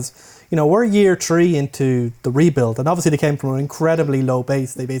Flores, because we're year 3 into the rebuild, and obviously they came from an incredibly low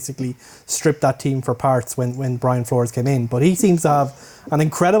base. They basically stripped that team for parts when Brian Flores came in, but he seems to have an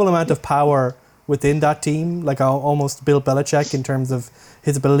incredible amount of power within that team, like almost Bill Belichick in terms of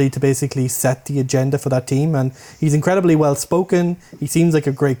his ability to basically set the agenda for that team, and he's incredibly well spoken. He seems like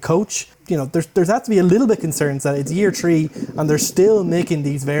a great coach. There's has to be a little bit concerns that it's year 3 and they're still making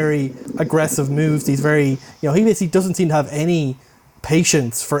these very aggressive moves, these very, he basically doesn't seem to have any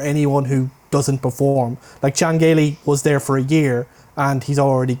patience for anyone who doesn't perform. Like Changeli was there for a year and he's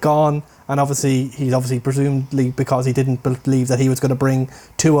already gone, and he's presumably because he didn't believe that he was going to bring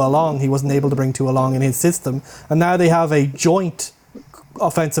Tua along, he wasn't able to bring Tua along in his system, and now they have a joint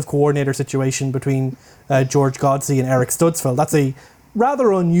offensive coordinator situation between George Godsey and Eric Studsville. That's a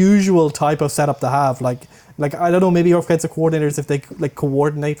rather unusual type of setup to have. Like I don't know, maybe offensive coordinators, if they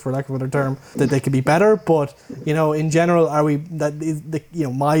coordinate, for lack of a better term, that they could be better. But in general,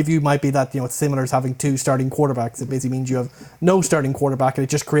 my view might be that it's similar to having 2 starting quarterbacks. It basically means you have no starting quarterback, and it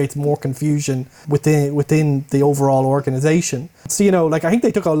just creates more confusion within the overall organization. So I think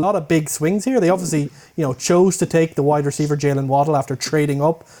they took a lot of big swings here. They obviously chose to take the wide receiver Jalen Waddle after trading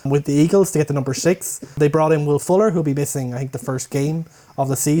up with the Eagles to get to number 6. They brought in Will Fuller, who'll be missing I think the first game of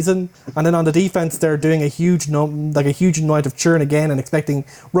the season, and then on the defense they're doing a huge huge amount of churn again and expecting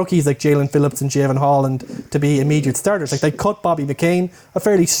rookies like Jalen Phillips and Javon Holland to be immediate starters. Like, they cut Bobby McCain, a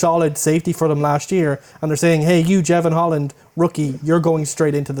fairly solid safety for them last year, and they're saying, hey, you Javon Holland, rookie, you're going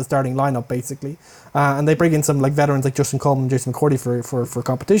straight into the starting lineup, basically. And they bring in some like veterans like Justin Coleman and Jason McCourty for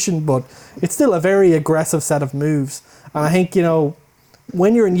competition, but it's still a very aggressive set of moves. And I think,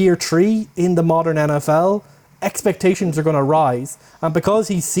 when you're in year 3 in the modern NFL, expectations are going to rise. And because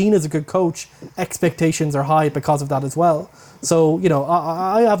he's seen as a good coach, expectations are high because of that as well. So,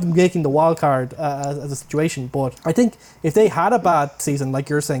 I have them making the wild card as a situation. But I think if they had a bad season, like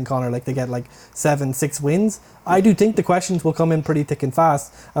you're saying, Connor, like they get like 7-6 wins, I do think the questions will come in pretty thick and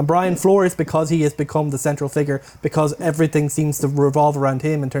fast. And Brian Flores, because he has become the central figure, because everything seems to revolve around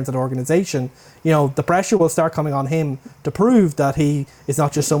him in terms of the organization, the pressure will start coming on him to prove that he is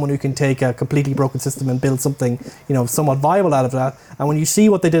not just someone who can take a completely broken system and build something, somewhat viable out of that. And when you see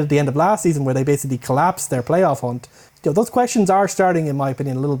what they did at the end of last season, where they basically collapsed their playoff hunt, those questions are starting, in my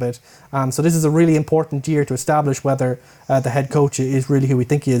opinion, a little bit. So this is a really important year to establish whether the head coach is really who we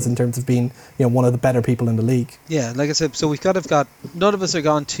think he is in terms of being, one of the better people in the league. Yeah, like I said, so we've got none of us are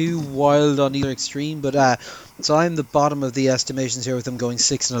gone too wild on either extreme, but so I'm the bottom of the estimations here with them going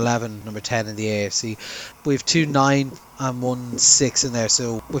 6-11, number 10 in the AFC. We have 2-9 and 1-6 in there,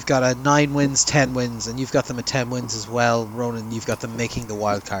 so we've got a 9 wins, 10 wins, and you've got them at 10 wins as well, Ronan. You've got them making the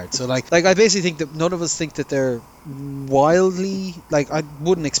wild card. So like I basically think that none of us think that they're wildly, like, I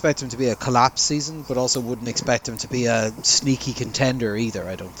wouldn't expect them to be a collapse season, but also wouldn't expect them to be a sneaky contender either,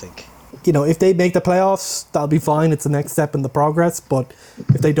 I don't think. If they make the playoffs, that'll be fine. It's the next step in the progress. But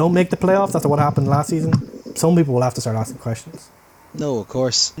if they don't make the playoffs after what happened last season, some people will have to start asking questions. No, of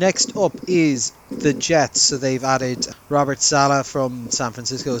course. Next up is the Jets. So they've added Robert Saleh from San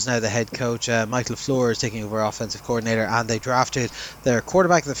Francisco is now the head coach. Michael LaFleur is taking over offensive coordinator, and they drafted their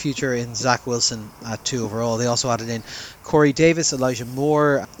quarterback of the future in Zach Wilson at 2 overall. They also added in Corey Davis, Elijah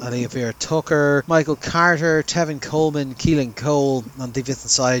Moore, Aliyah Tucker, Michael Carter, Tevin Coleman, Keelan Cole. On the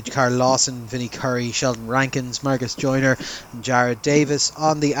defensive side, Carl Lawson, Vinnie Curry, Sheldon Rankins, Marcus Joyner, and Jared Davis.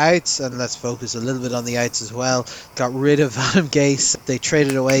 On the outs, and let's focus a little bit on the outs as well, got rid of Adam Gase. They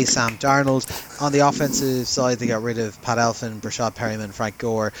traded away Sam Darnold. On the offensive side, they got rid of Pat Elfin, Brashad Perryman, Frank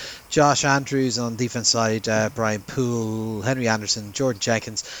Gore, Josh Andrews. On the defense side, Brian Poole, Henry Anderson, Jordan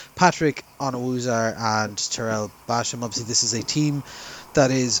Jenkins, Patrick Onwuzar, and Terrell Basham. Obviously, this is a team that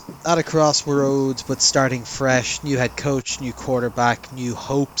is at a crossroads, but starting fresh. New head coach, new quarterback, new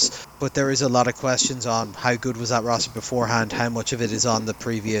hopes. But there is a lot of questions on how good was that roster beforehand, how much of it is on the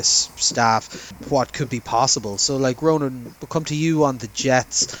previous staff, what could be possible. So, like, Ronan, we'll come to you on the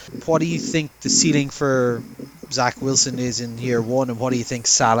Jets. What do you think the ceiling for Zach Wilson is in year 1, and what do you think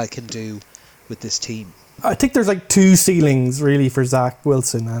Saleh can do with this team? I think there's like 2 ceilings really for Zach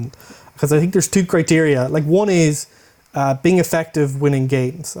Wilson, and because I think there's 2 criteria. Like, one is being effective winning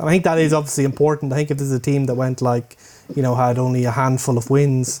games. And I think that is obviously important. I think if there's a team that went had only a handful of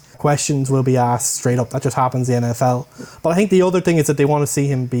wins, questions will be asked straight up. That just happens in the NFL. But I think the other thing is that they want to see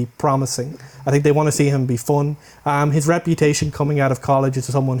him be promising. I think they want to see him be fun. His reputation coming out of college is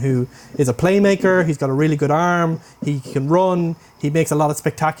someone who is a playmaker. He's got a really good arm. He can run. He makes a lot of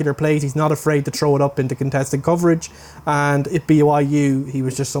spectacular plays. He's not afraid to throw it up into contested coverage. And at BYU, he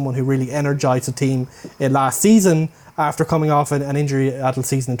was just someone who really energized the team last season after coming off an injury-addled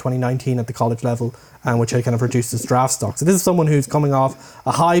season in 2019 at the college level, which had kind of reduced his draft stock. So this is someone who's coming off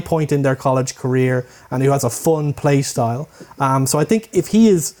a high point in their college career and who has a fun play style. So I think if he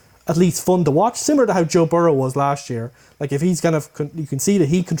is at least fun to watch, similar to how Joe Burrow was last year, like if he's you can see that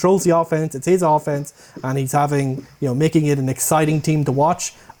he controls the offense, it's his offense, and he's having, making it an exciting team to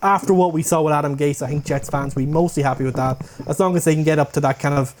watch. After what we saw with Adam Gase, I think Jets fans will be mostly happy with that, as long as they can get up to that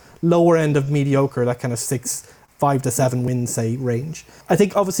kind of lower end of mediocre, that kind of 5 to 7 wins, say, range. I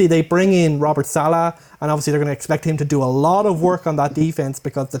think obviously they bring in Robert Saleh, and obviously they're going to expect him to do a lot of work on that defense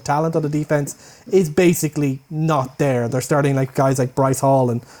because the talent of the defense is basically not there. They're starting like guys like Bryce Hall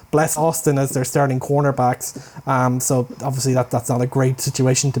and Bless Austin as their starting cornerbacks. So obviously that's not a great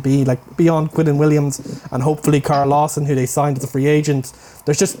situation to be. Like, beyond Quinton Williams and hopefully Carl Lawson, who they signed as a free agent,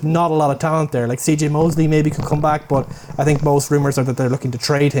 there's just not a lot of talent there. Like CJ Mosley maybe could come back, but I think most rumors are that they're looking to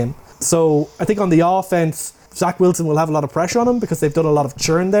trade him. So I think on the offense, Zach Wilson will have a lot of pressure on him because they've done a lot of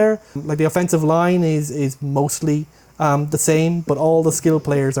churn there. Like, the offensive line is mostly the same, but all the skill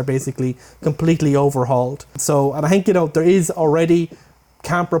players are basically completely overhauled. So, and I think, there is already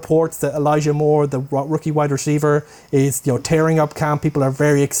camp reports that Elijah Moore, the rookie wide receiver, is tearing up camp. People are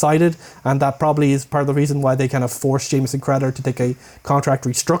very excited, and that probably is part of the reason why they kind of forced Jamison Crowder to take a contract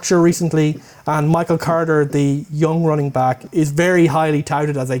restructure recently. And Michael Carter, the young running back, is very highly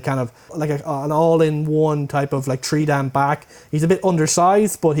touted as a kind of like an all-in-one type of like three-down back. He's a bit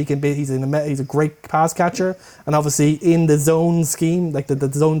undersized, but he's a great pass catcher, and obviously in the zone scheme, like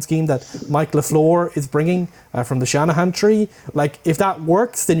the zone scheme that Mike LaFleur is bringing from the Shanahan tree, like if that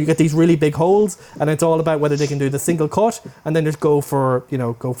works, then you get these really big holes, and it's all about whether they can do the single cut and then just go for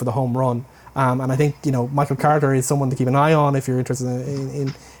the home run. And I think Michael Carter is someone to keep an eye on if you're interested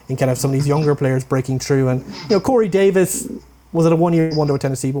in kind of some of these younger players breaking through. And Corey Davis was it a 1-year wonder with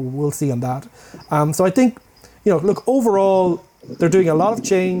Tennessee, but we'll see on that. So I think look, overall they're doing a lot of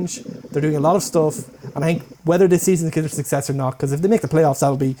change, they're doing a lot of stuff, and I think whether this season is a success or not, because if they make the playoffs,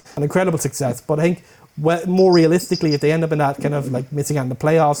 that'll be an incredible success. But I think more realistically, if they end up in that kind of like missing out in the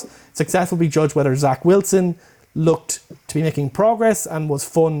playoffs, success will be judged whether Zach Wilson looked to be making progress and was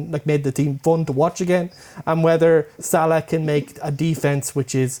fun, like made the team fun to watch again, and whether Salah can make a defense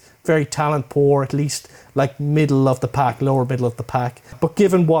which is very talent poor, at least like middle of the pack, lower middle of the pack. But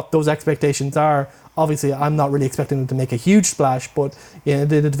given what those expectations are, obviously I'm not really expecting them to make a huge splash, but the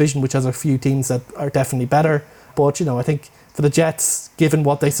division which has a few teams that are definitely better. But I think for the Jets, given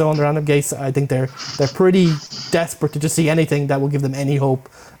what they saw in the Adam Gase, I think they're pretty desperate to just see anything that will give them any hope.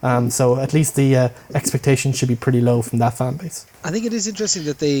 So at least the expectation should be pretty low from that fan base. I think it is interesting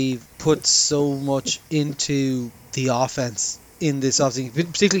that they put so much into the offense in this offseason,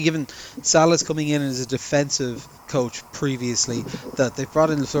 particularly given Salah's coming in as a defensive coach previously, that they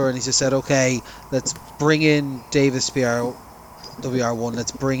brought in LaFleur and he just said, okay, let's bring in Davis WR1,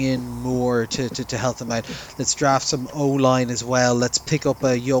 let's bring in Moore to help them out, let's draft some O-line as well, let's pick up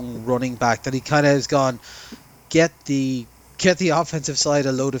a young running back. That he kind of has gone, get the offensive side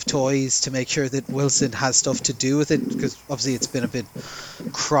a load of toys to make sure that Wilson has stuff to do with it, because obviously it's been a bit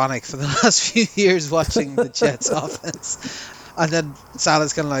chronic for the last few years watching the Jets offense. And then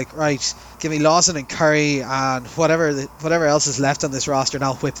Salah's kind of like, right, give me Lawson and Curry and whatever else is left on this roster, and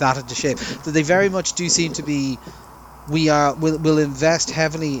I'll whip that into shape. So they very much do seem to be, we'll invest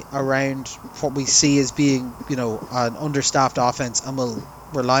heavily around what we see as being, an understaffed offense, and we'll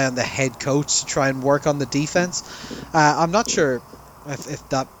rely on the head coach to try and work on the defense. I'm not sure if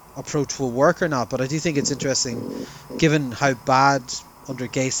that approach will work or not, but I do think it's interesting, given how bad under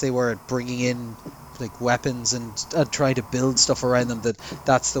Gase they were at bringing in like weapons and trying to build stuff around them,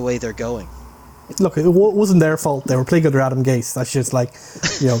 that's the way they're going. Look, it wasn't their fault. They were playing under Adam Gase. That's just like,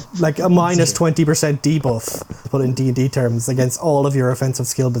 like a minus 20% debuff, to put it in D&D terms, against all of your offensive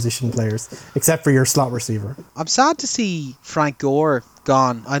skill position players, except for your slot receiver. I'm sad to see Frank Gore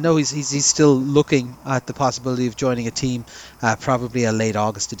gone. I know he's still looking at the possibility of joining a team, probably a late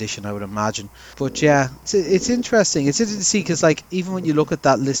August edition, I would imagine. But yeah, it's interesting. It's interesting to see, because like even when you look at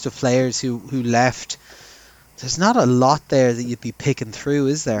that list of players who left, there's not a lot there that you'd be picking through,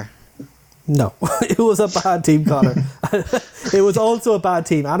 is there? No, it was a bad team, Connor. It was also a bad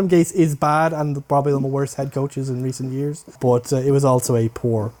team. Adam Gase is bad and probably one of the worst head coaches in recent years, but it was also a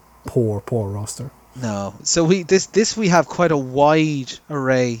poor roster. No, so we have quite a wide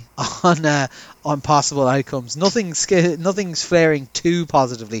array on possible outcomes. Nothing's flaring too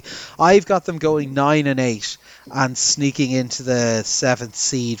positively. I've got them going 9-8 and sneaking into the 7th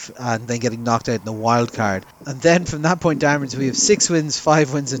seed and then getting knocked out in the wild card. And then from that point downwards, we have 6 wins,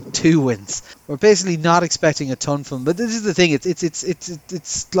 5 wins, and 2 wins. We're basically not expecting a ton from them. But this is the thing.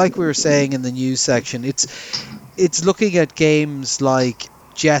 It's like we were saying in the news section. It's looking at games like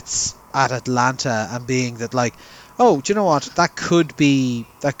Jets at Atlanta and being that like, oh, do you know what? That could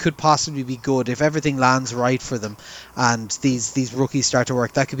possibly be good if everything lands right for them and these rookies start to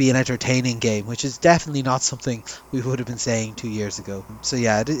work. That could be an entertaining game, which is definitely not something we would have been saying 2 years ago. So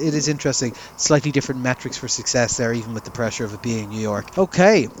yeah, it is interesting. Slightly different metrics for success there, even with the pressure of it being New York.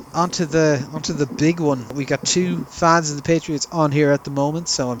 Okay, onto the big one. We got 2 fans of the Patriots on here at the moment,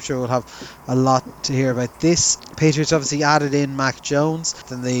 so I'm sure we'll have a lot to hear about this. Patriots obviously added in Mac Jones,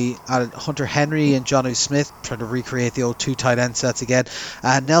 then they added Hunter Henry and Jonnu Smith, trying to recreate the old 2 tight end sets again.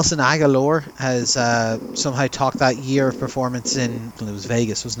 Nelson Aguilar has somehow talked that year of performance in, well, it was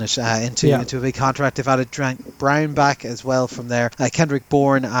Vegas, wasn't it, into a big contract. They've added Trent Brown back as well from there, Kendrick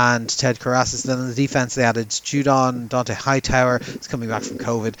Bourne and Ted Karras. Then on the defense they added Judon, Dante Hightower, he's coming back from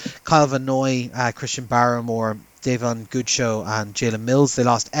COVID, Kyle Van Noy, Christian Barrymore, Davon Goodshow and Jalen Mills. They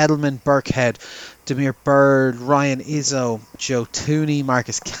lost Edelman, Burkhead, Demir Bird, Ryan Izzo, Joe Tooney,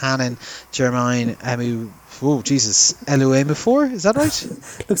 Marcus Cannon, Jermaine Eluemufor, is that right?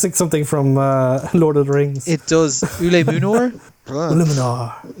 Looks like something from Lord of the Rings. It does. Ule Munor.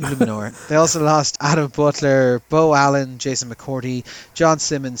 Illuminor. They also lost Adam Butler, Bo Allen, Jason McCourty, John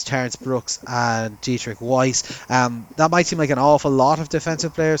Simmons, Terrence Brooks, and Dietrich Weiss. That might seem like an awful lot of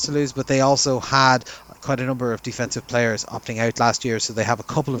defensive players to lose, but they also had quite a number of defensive players opting out last year, so they have a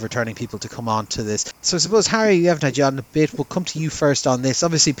couple of returning people to come on to this. So I suppose, Harry, you haven't had you on a bit. We'll come to you first on this.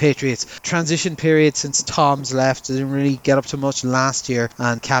 Obviously, Patriots transition period since Tom's left. They didn't really get up to much last year,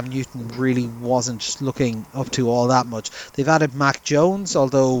 and Cam Newton really wasn't looking up to all that much. They've added Mac Jones,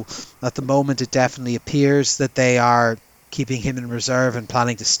 although at the moment it definitely appears that they are keeping him in reserve and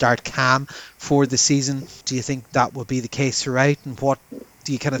planning to start Cam for the season. Do you think that will be the case throughout, and what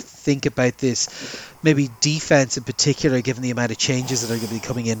do you kind of think about this, maybe defense in particular, given the amount of changes that are going to be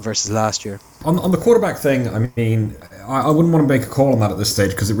coming in versus last year? On the quarterback thing, I mean, I wouldn't want to make a call on that at this stage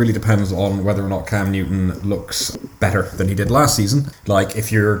because it really depends on whether or not Cam Newton looks better than he did last season. Like,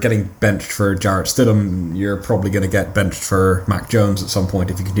 if you're getting benched for Jarrett Stidham, you're probably going to get benched for Mac Jones at some point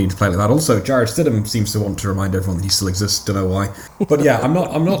if you continue to play like that. Also, Jarrett Stidham seems to want to remind everyone that he still exists. Don't know why. But yeah, I'm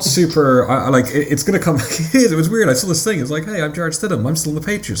not super. It's going to come. It was weird. I saw this thing. It's like, hey, I'm Jarrett Stidham. I'm still in the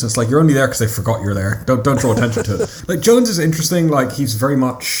Patriots. And it's like, you're only there because they forgot you're there. Don't draw attention to it. Like, Jones is interesting. Like, he's very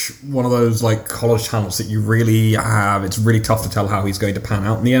much one of those like college talents that you really have. It's really tough to tell how he's going to pan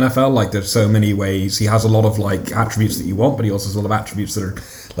out in the NFL. Like, there's so many ways. He has a lot of like attributes that you want, but he also has a lot of attributes that are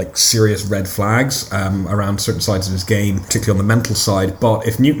like serious red flags around certain sides of his game, particularly on the mental side. But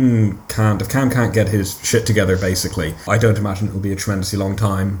if Cam can't get his shit together, basically, I don't imagine it will be a tremendously long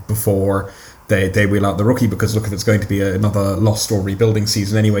time before they wheel out the rookie, because look, if it's going to be another lost or rebuilding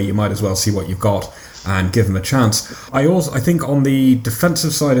season anyway, you might as well see what you've got and give him a chance. I think on the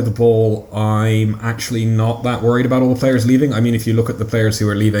defensive side of the ball, I'm actually not that worried about all the players leaving. I mean, if you look at the players who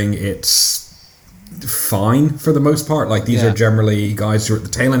are leaving, it's fine for the most part. Like, these are generally guys who are at the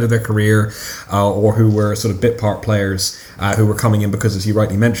tail end of their career, or who were sort of bit part players who were coming in because, as you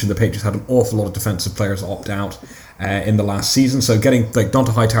rightly mentioned, the Patriots had an awful lot of defensive players opt out in the last season. So getting like Donta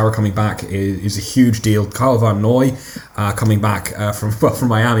Hightower coming back is a huge deal. Kyle Van Noy coming back from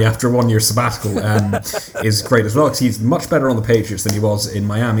Miami after a 1 year sabbatical is great as well, because he's much better on the Patriots than he was in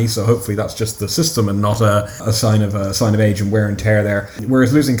Miami. So hopefully that's just the system and not a sign of age and wear and tear there.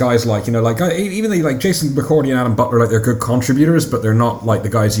 Whereas losing guys like, even like Jason McCourty and Adam Butler, like, they're good contributors, but they're not like the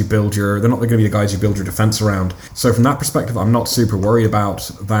guys they're not going to be the guys you build your defense around. So from that perspective, I'm not super worried about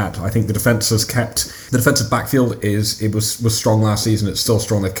that. I think the defensive backfield was strong last season. It's still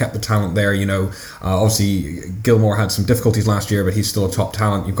strong. They've kept the talent there. Obviously Gilmore had some difficulties last year, but he's still a top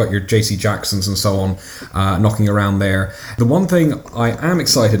talent. You've got your JC Jacksons and so on knocking around there. The one thing I am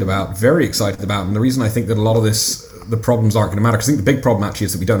very excited about, and the reason I think that a lot of the problems aren't going to matter, because I think the big problem actually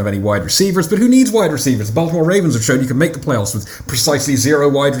is that we don't have any wide receivers. But who needs wide receivers? The Baltimore Ravens have shown you can make the playoffs with precisely 0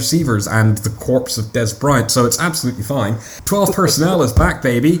 wide receivers and the corpse of Des Bryant, so it's absolutely fine. 12 personnel is back,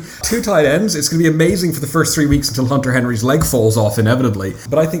 baby. 2 tight ends. It's going to be amazing for the first 3 weeks until Hunter Henry's leg falls off inevitably.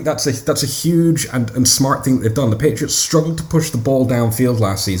 But I think that's a huge and smart thing that they've done. The Patriots struggled to push the ball downfield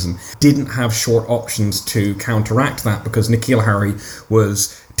last season. Didn't have short options to counteract that, because N'Keal Harry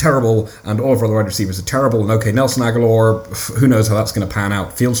was terrible and all of our other wide receivers are terrible, and okay, Nelson Aguilar, who knows how that's going to pan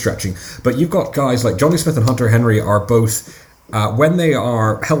out, field stretching. But you've got guys like Johnny Smith and Hunter Henry are both, when they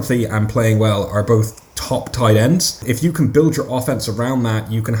are healthy and playing well, are both top tight ends. If you can build your offense around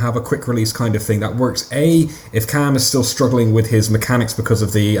that, you can have a quick release kind of thing that works. If Cam is still struggling with his mechanics because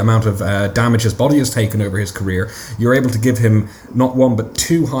of the amount of damage his body has taken over his career, you're able to give him not 1 but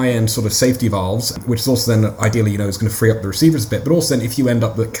 2 high-end sort of safety valves, which is also then ideally is going to free up the receivers a bit. But also then, if you end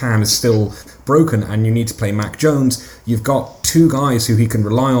up that Cam is still broken and you need to play Mac Jones, you've got 2 guys who he can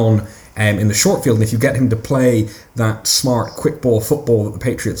rely on in the short field. And if you get him to play that smart, quick ball football that the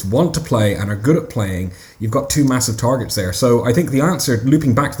Patriots want to play and are good at playing, you've got 2 massive targets there. So I think the answer,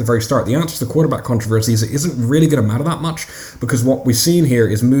 looping back to the very start, the answer to the quarterback controversy is it isn't really going to matter that much, because what we've seen here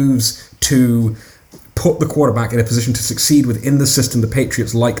is moves to put the quarterback in a position to succeed within the system the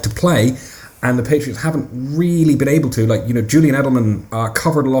Patriots like to play. And the Patriots haven't really been able to. Julian Edelman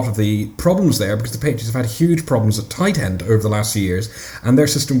covered a lot of the problems there, because the Patriots have had huge problems at tight end over the last few years, and their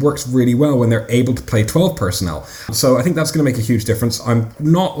system works really well when they're able to play 12 personnel. So I think that's going to make a huge difference. I'm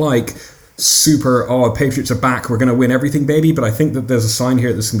not super, Patriots are back, we're going to win everything, baby, but I think that there's a sign here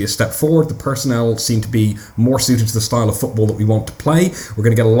that this can be a step forward. The personnel seem to be more suited to the style of football that we want to play. We're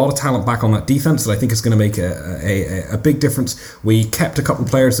going to get a lot of talent back on that defense that I think is going to make a big difference. We kept a couple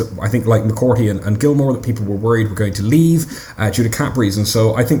of players that I think, like McCourty and Gilmore, that people were worried were going to leave due to cap reasons.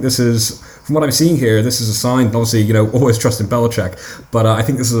 So I think this is, from what I'm seeing here, this is a sign. Obviously, always trust in Belichick, but I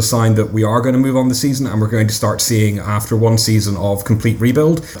think this is a sign that we are going to move on this season, and we're going to start seeing, after 1 season of complete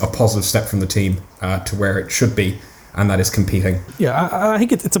rebuild, a positive step from the team to where it should be and that is competing. Yeah, I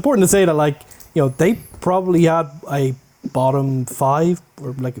think it's important to say that, like, you know, they probably had a bottom 5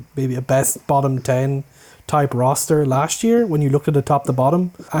 or like maybe a best bottom 10 type roster last year when you looked at the top to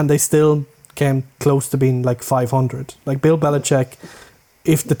bottom, and they still came close to being like 500. Like Bill Belichick,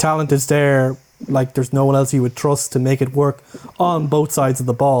 if the talent is there, like there's no one else you would trust to make it work on both sides of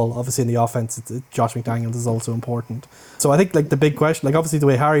the ball. Obviously in the offense, Josh McDaniels is also important. So I think like the big question, like obviously the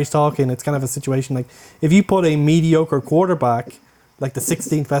way Harry's talking, it's kind of a situation like if you put a mediocre quarterback, like the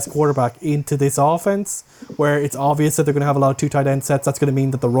 16th best quarterback, into this offense where it's obvious that they're going to have a lot of 2 tight end sets, that's going to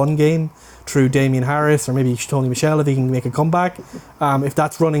mean that the run game through Damian Harris or maybe Tony Michel, if he can make a comeback, if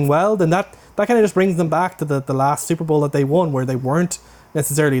that's running well, then that kind of just brings them back to the last Super Bowl that they won, where they weren't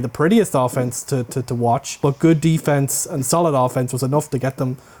necessarily the prettiest offense to watch, but good defense and solid offense was enough to get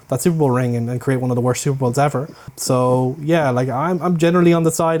them that Super Bowl ring and create one of the worst Super Bowls ever. So yeah, like I'm generally on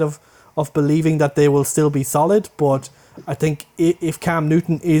the side of believing that they will still be solid, but I think if Cam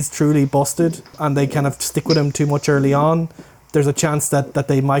Newton is truly busted and they kind of stick with him too much early on, there's a chance that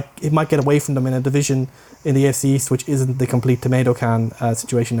it might get away from them in a division in the AFC East, which isn't the complete tomato can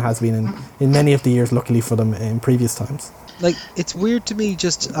situation it has been in many of the years, luckily for them, in previous times. Like, it's weird to me,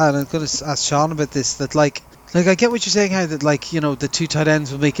 just, and I'm going to ask Sean about this, that like I get what you're saying, how that, like, you know, the 2 tight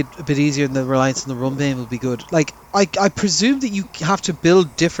ends will make it a bit easier and the reliance on the run game will be good. Like, I presume that you have to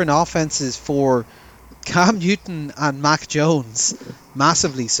build different offenses for Cam Newton and Mac Jones,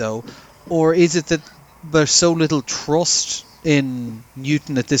 massively so, or is it that there's so little trust in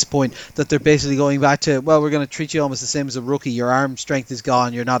Newton at this point that they're basically going back to, well, we're going to treat you almost the same as a rookie, your arm strength is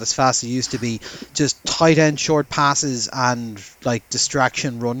gone, you're not as fast as you used to be, just tight end short passes and like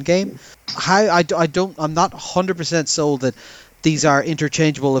distraction run game? I'm not 100% sold that these are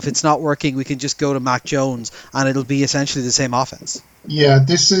interchangeable. If it's not working, we can just go to Mac Jones and it'll be essentially the same offense. Yeah,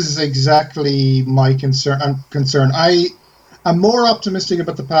 this is exactly my concern. I'm more optimistic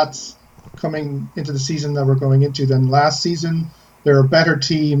about the Pats coming into the season that we're going into than last season. They're a better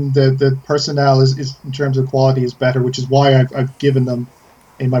team. The personnel is in terms of quality is better, which is why I've given them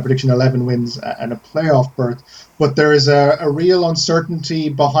in my prediction 11 wins and a playoff berth. But there is a real uncertainty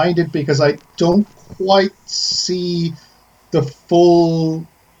behind it because I don't quite see the full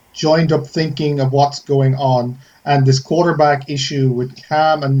joined up thinking of what's going on. And this quarterback issue with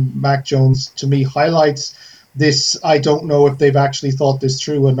Cam and Mac Jones, to me, highlights this. I don't know if they've actually thought this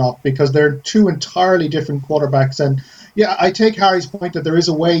through or not, because they're 2 entirely different quarterbacks. And yeah, I take Harry's point that there is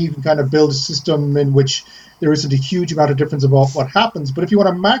a way you can kind of build a system in which there isn't a huge amount of difference about what happens. But if you want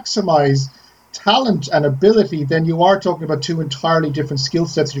to maximize talent and ability, then you are talking about 2 entirely different skill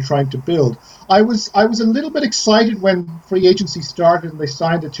sets you're trying to build. I was a little bit excited when free agency started and they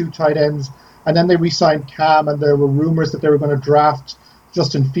signed the 2 tight ends, and then they re-signed Cam, and there were rumors that they were going to draft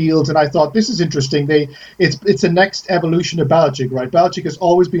Justin Fields, and I thought, this is interesting. It's a next evolution of Belichick, right? Belichick has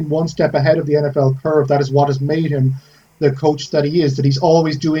always been one step ahead of the NFL curve. That is what has made him the coach that he is, that he's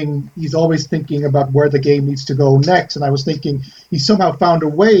always thinking about where the game needs to go next. And I was thinking he somehow found a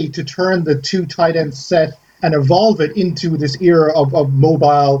way to turn the 2 tight end set and evolve it into this era of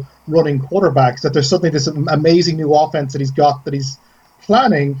mobile running quarterbacks, that there's suddenly this amazing new offense that he's got, that he's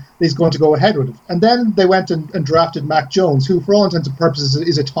planning, he's going to go ahead with it. And then they went and drafted Mac Jones, who for all intents and purposes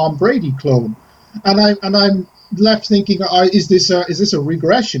is a Tom Brady clone. And I'm left thinking, is this a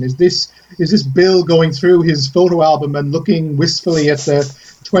regression? Is this Bill going through his photo album and looking wistfully at the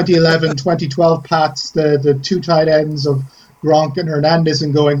 2011, 2012 Pats, the 2 tight ends of Gronk and Hernandez,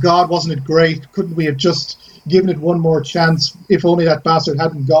 and going, God, wasn't it great? Couldn't we have just given it one more chance? If only that bastard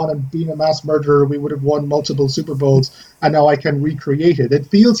hadn't gone and been a mass murderer, we would have won multiple Super Bowls, and now I can recreate it. It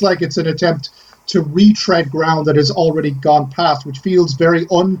feels like it's an attempt to retread ground that has already gone past, which feels very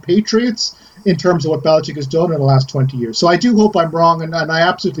un-Patriots in terms of what Belichick has done in the last 20 years. So I do hope I'm wrong, and I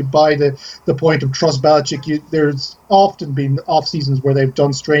absolutely buy the point of trust Belichick. There's often been off seasons where they've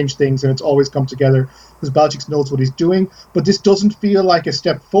done strange things, and it's always come together because Belichick knows what he's doing. But this doesn't feel like a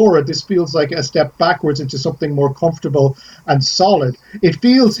step forward. This feels like a step backwards into something more comfortable and solid. It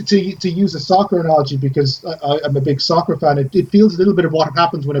feels, to use a soccer analogy, because I'm a big soccer fan, it feels a little bit of what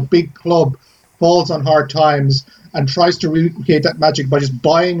happens when a big club falls on hard times and tries to recreate that magic by just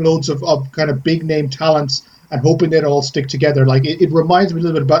buying loads of kind of big name talents and hoping they'd all stick together. Like it reminds me a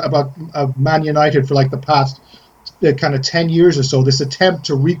little bit about Man United for like the past kind of 10 years or so, this attempt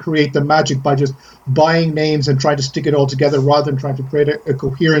to recreate the magic by just buying names and trying to stick it all together rather than trying to create a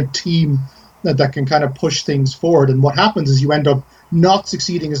coherent team that can kind of push things forward. And what happens is you end up not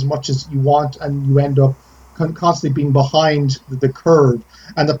succeeding as much as you want, and you end up constantly being behind the curve,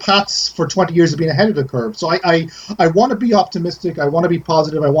 and the Pats for 20 years have been ahead of the curve. So I want to be optimistic. I want to be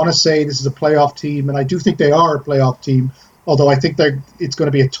positive. I want to say this is a playoff team, and I do think they are a playoff team. Although I think it's going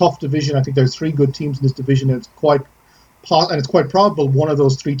to be a tough division. I think there's 3 good teams in this division, and it's quite probable one of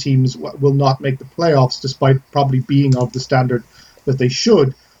those 3 teams will not make the playoffs, despite probably being of the standard that they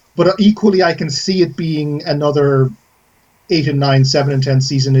should. But equally, I can see it being another 8-9, 7-10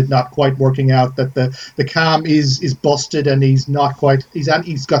 season, it not quite working out. That the Cam is busted, and he's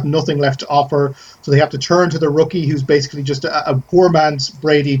got nothing left to offer. So they have to turn to the rookie, who's basically just a poor man's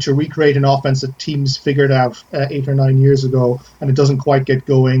Brady, to recreate an offense that teams figured out 8 or 9 years ago, and it doesn't quite get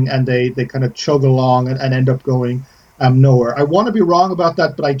going, and they kind of chug along and end up going nowhere. I want to be wrong about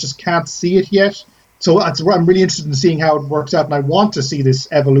that, but I just can't see it yet. So I'm really interested in seeing how it works out, and I want to see this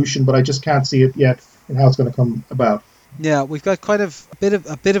evolution, but I just can't see it yet and how it's going to come about. Yeah, we've got quite a bit of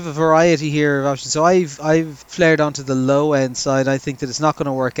a variety here of options. So I've flared onto the low end side. I think that it's not going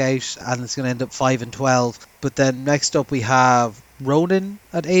to work out, and it's going to end up 5-12. But then next up we have Ronan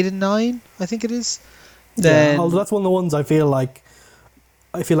at 8-9. I think it is. Then although that's one of the ones I feel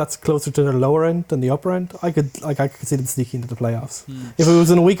that's closer to the lower end than the upper end. I could see them sneaking into the playoffs. If it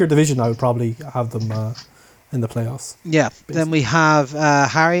was in a weaker division, I would probably have them in the playoffs. Yeah. Basically. Then we have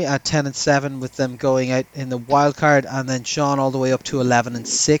Harry at 10-7 with them going out in the wild card, and then Sean all the way up to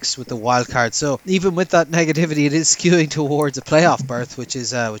 11-6 with the wild card. So even with that negativity, it is skewing towards a playoff berth, which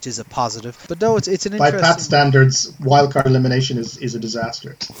is a positive. But no, it's an interesting. By Pat standards, wild card elimination is a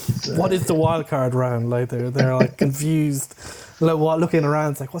disaster. What is the wild card round? Like they're like confused. Looking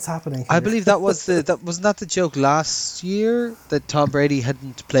around, it's like, what's happening here? I believe wasn't that the joke last year, that Tom Brady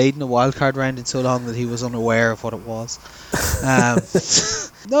hadn't played in a wildcard round in so long that he was unaware of what it was.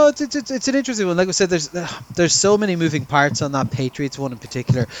 No, it's an interesting one. Like I said, there's so many moving parts on that Patriots one in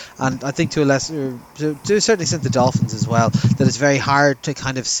particular, and I think to a certain extent the Dolphins as well, that it's very hard to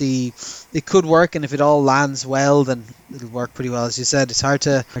kind of see. It could work, and if it all lands well, then it'll work pretty well. As you said, it's hard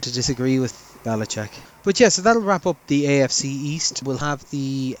to disagree with Belichick. But yeah, so that'll wrap up the AFC East. We'll have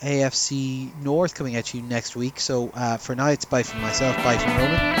the AFC North coming at you next week. So for now, it's bye from myself, bye from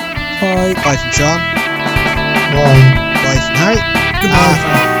Roman, bye from Sean, bye from Harry.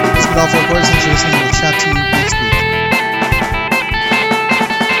 It's been all for recording. Thanks for listening. We'll chat to you next week.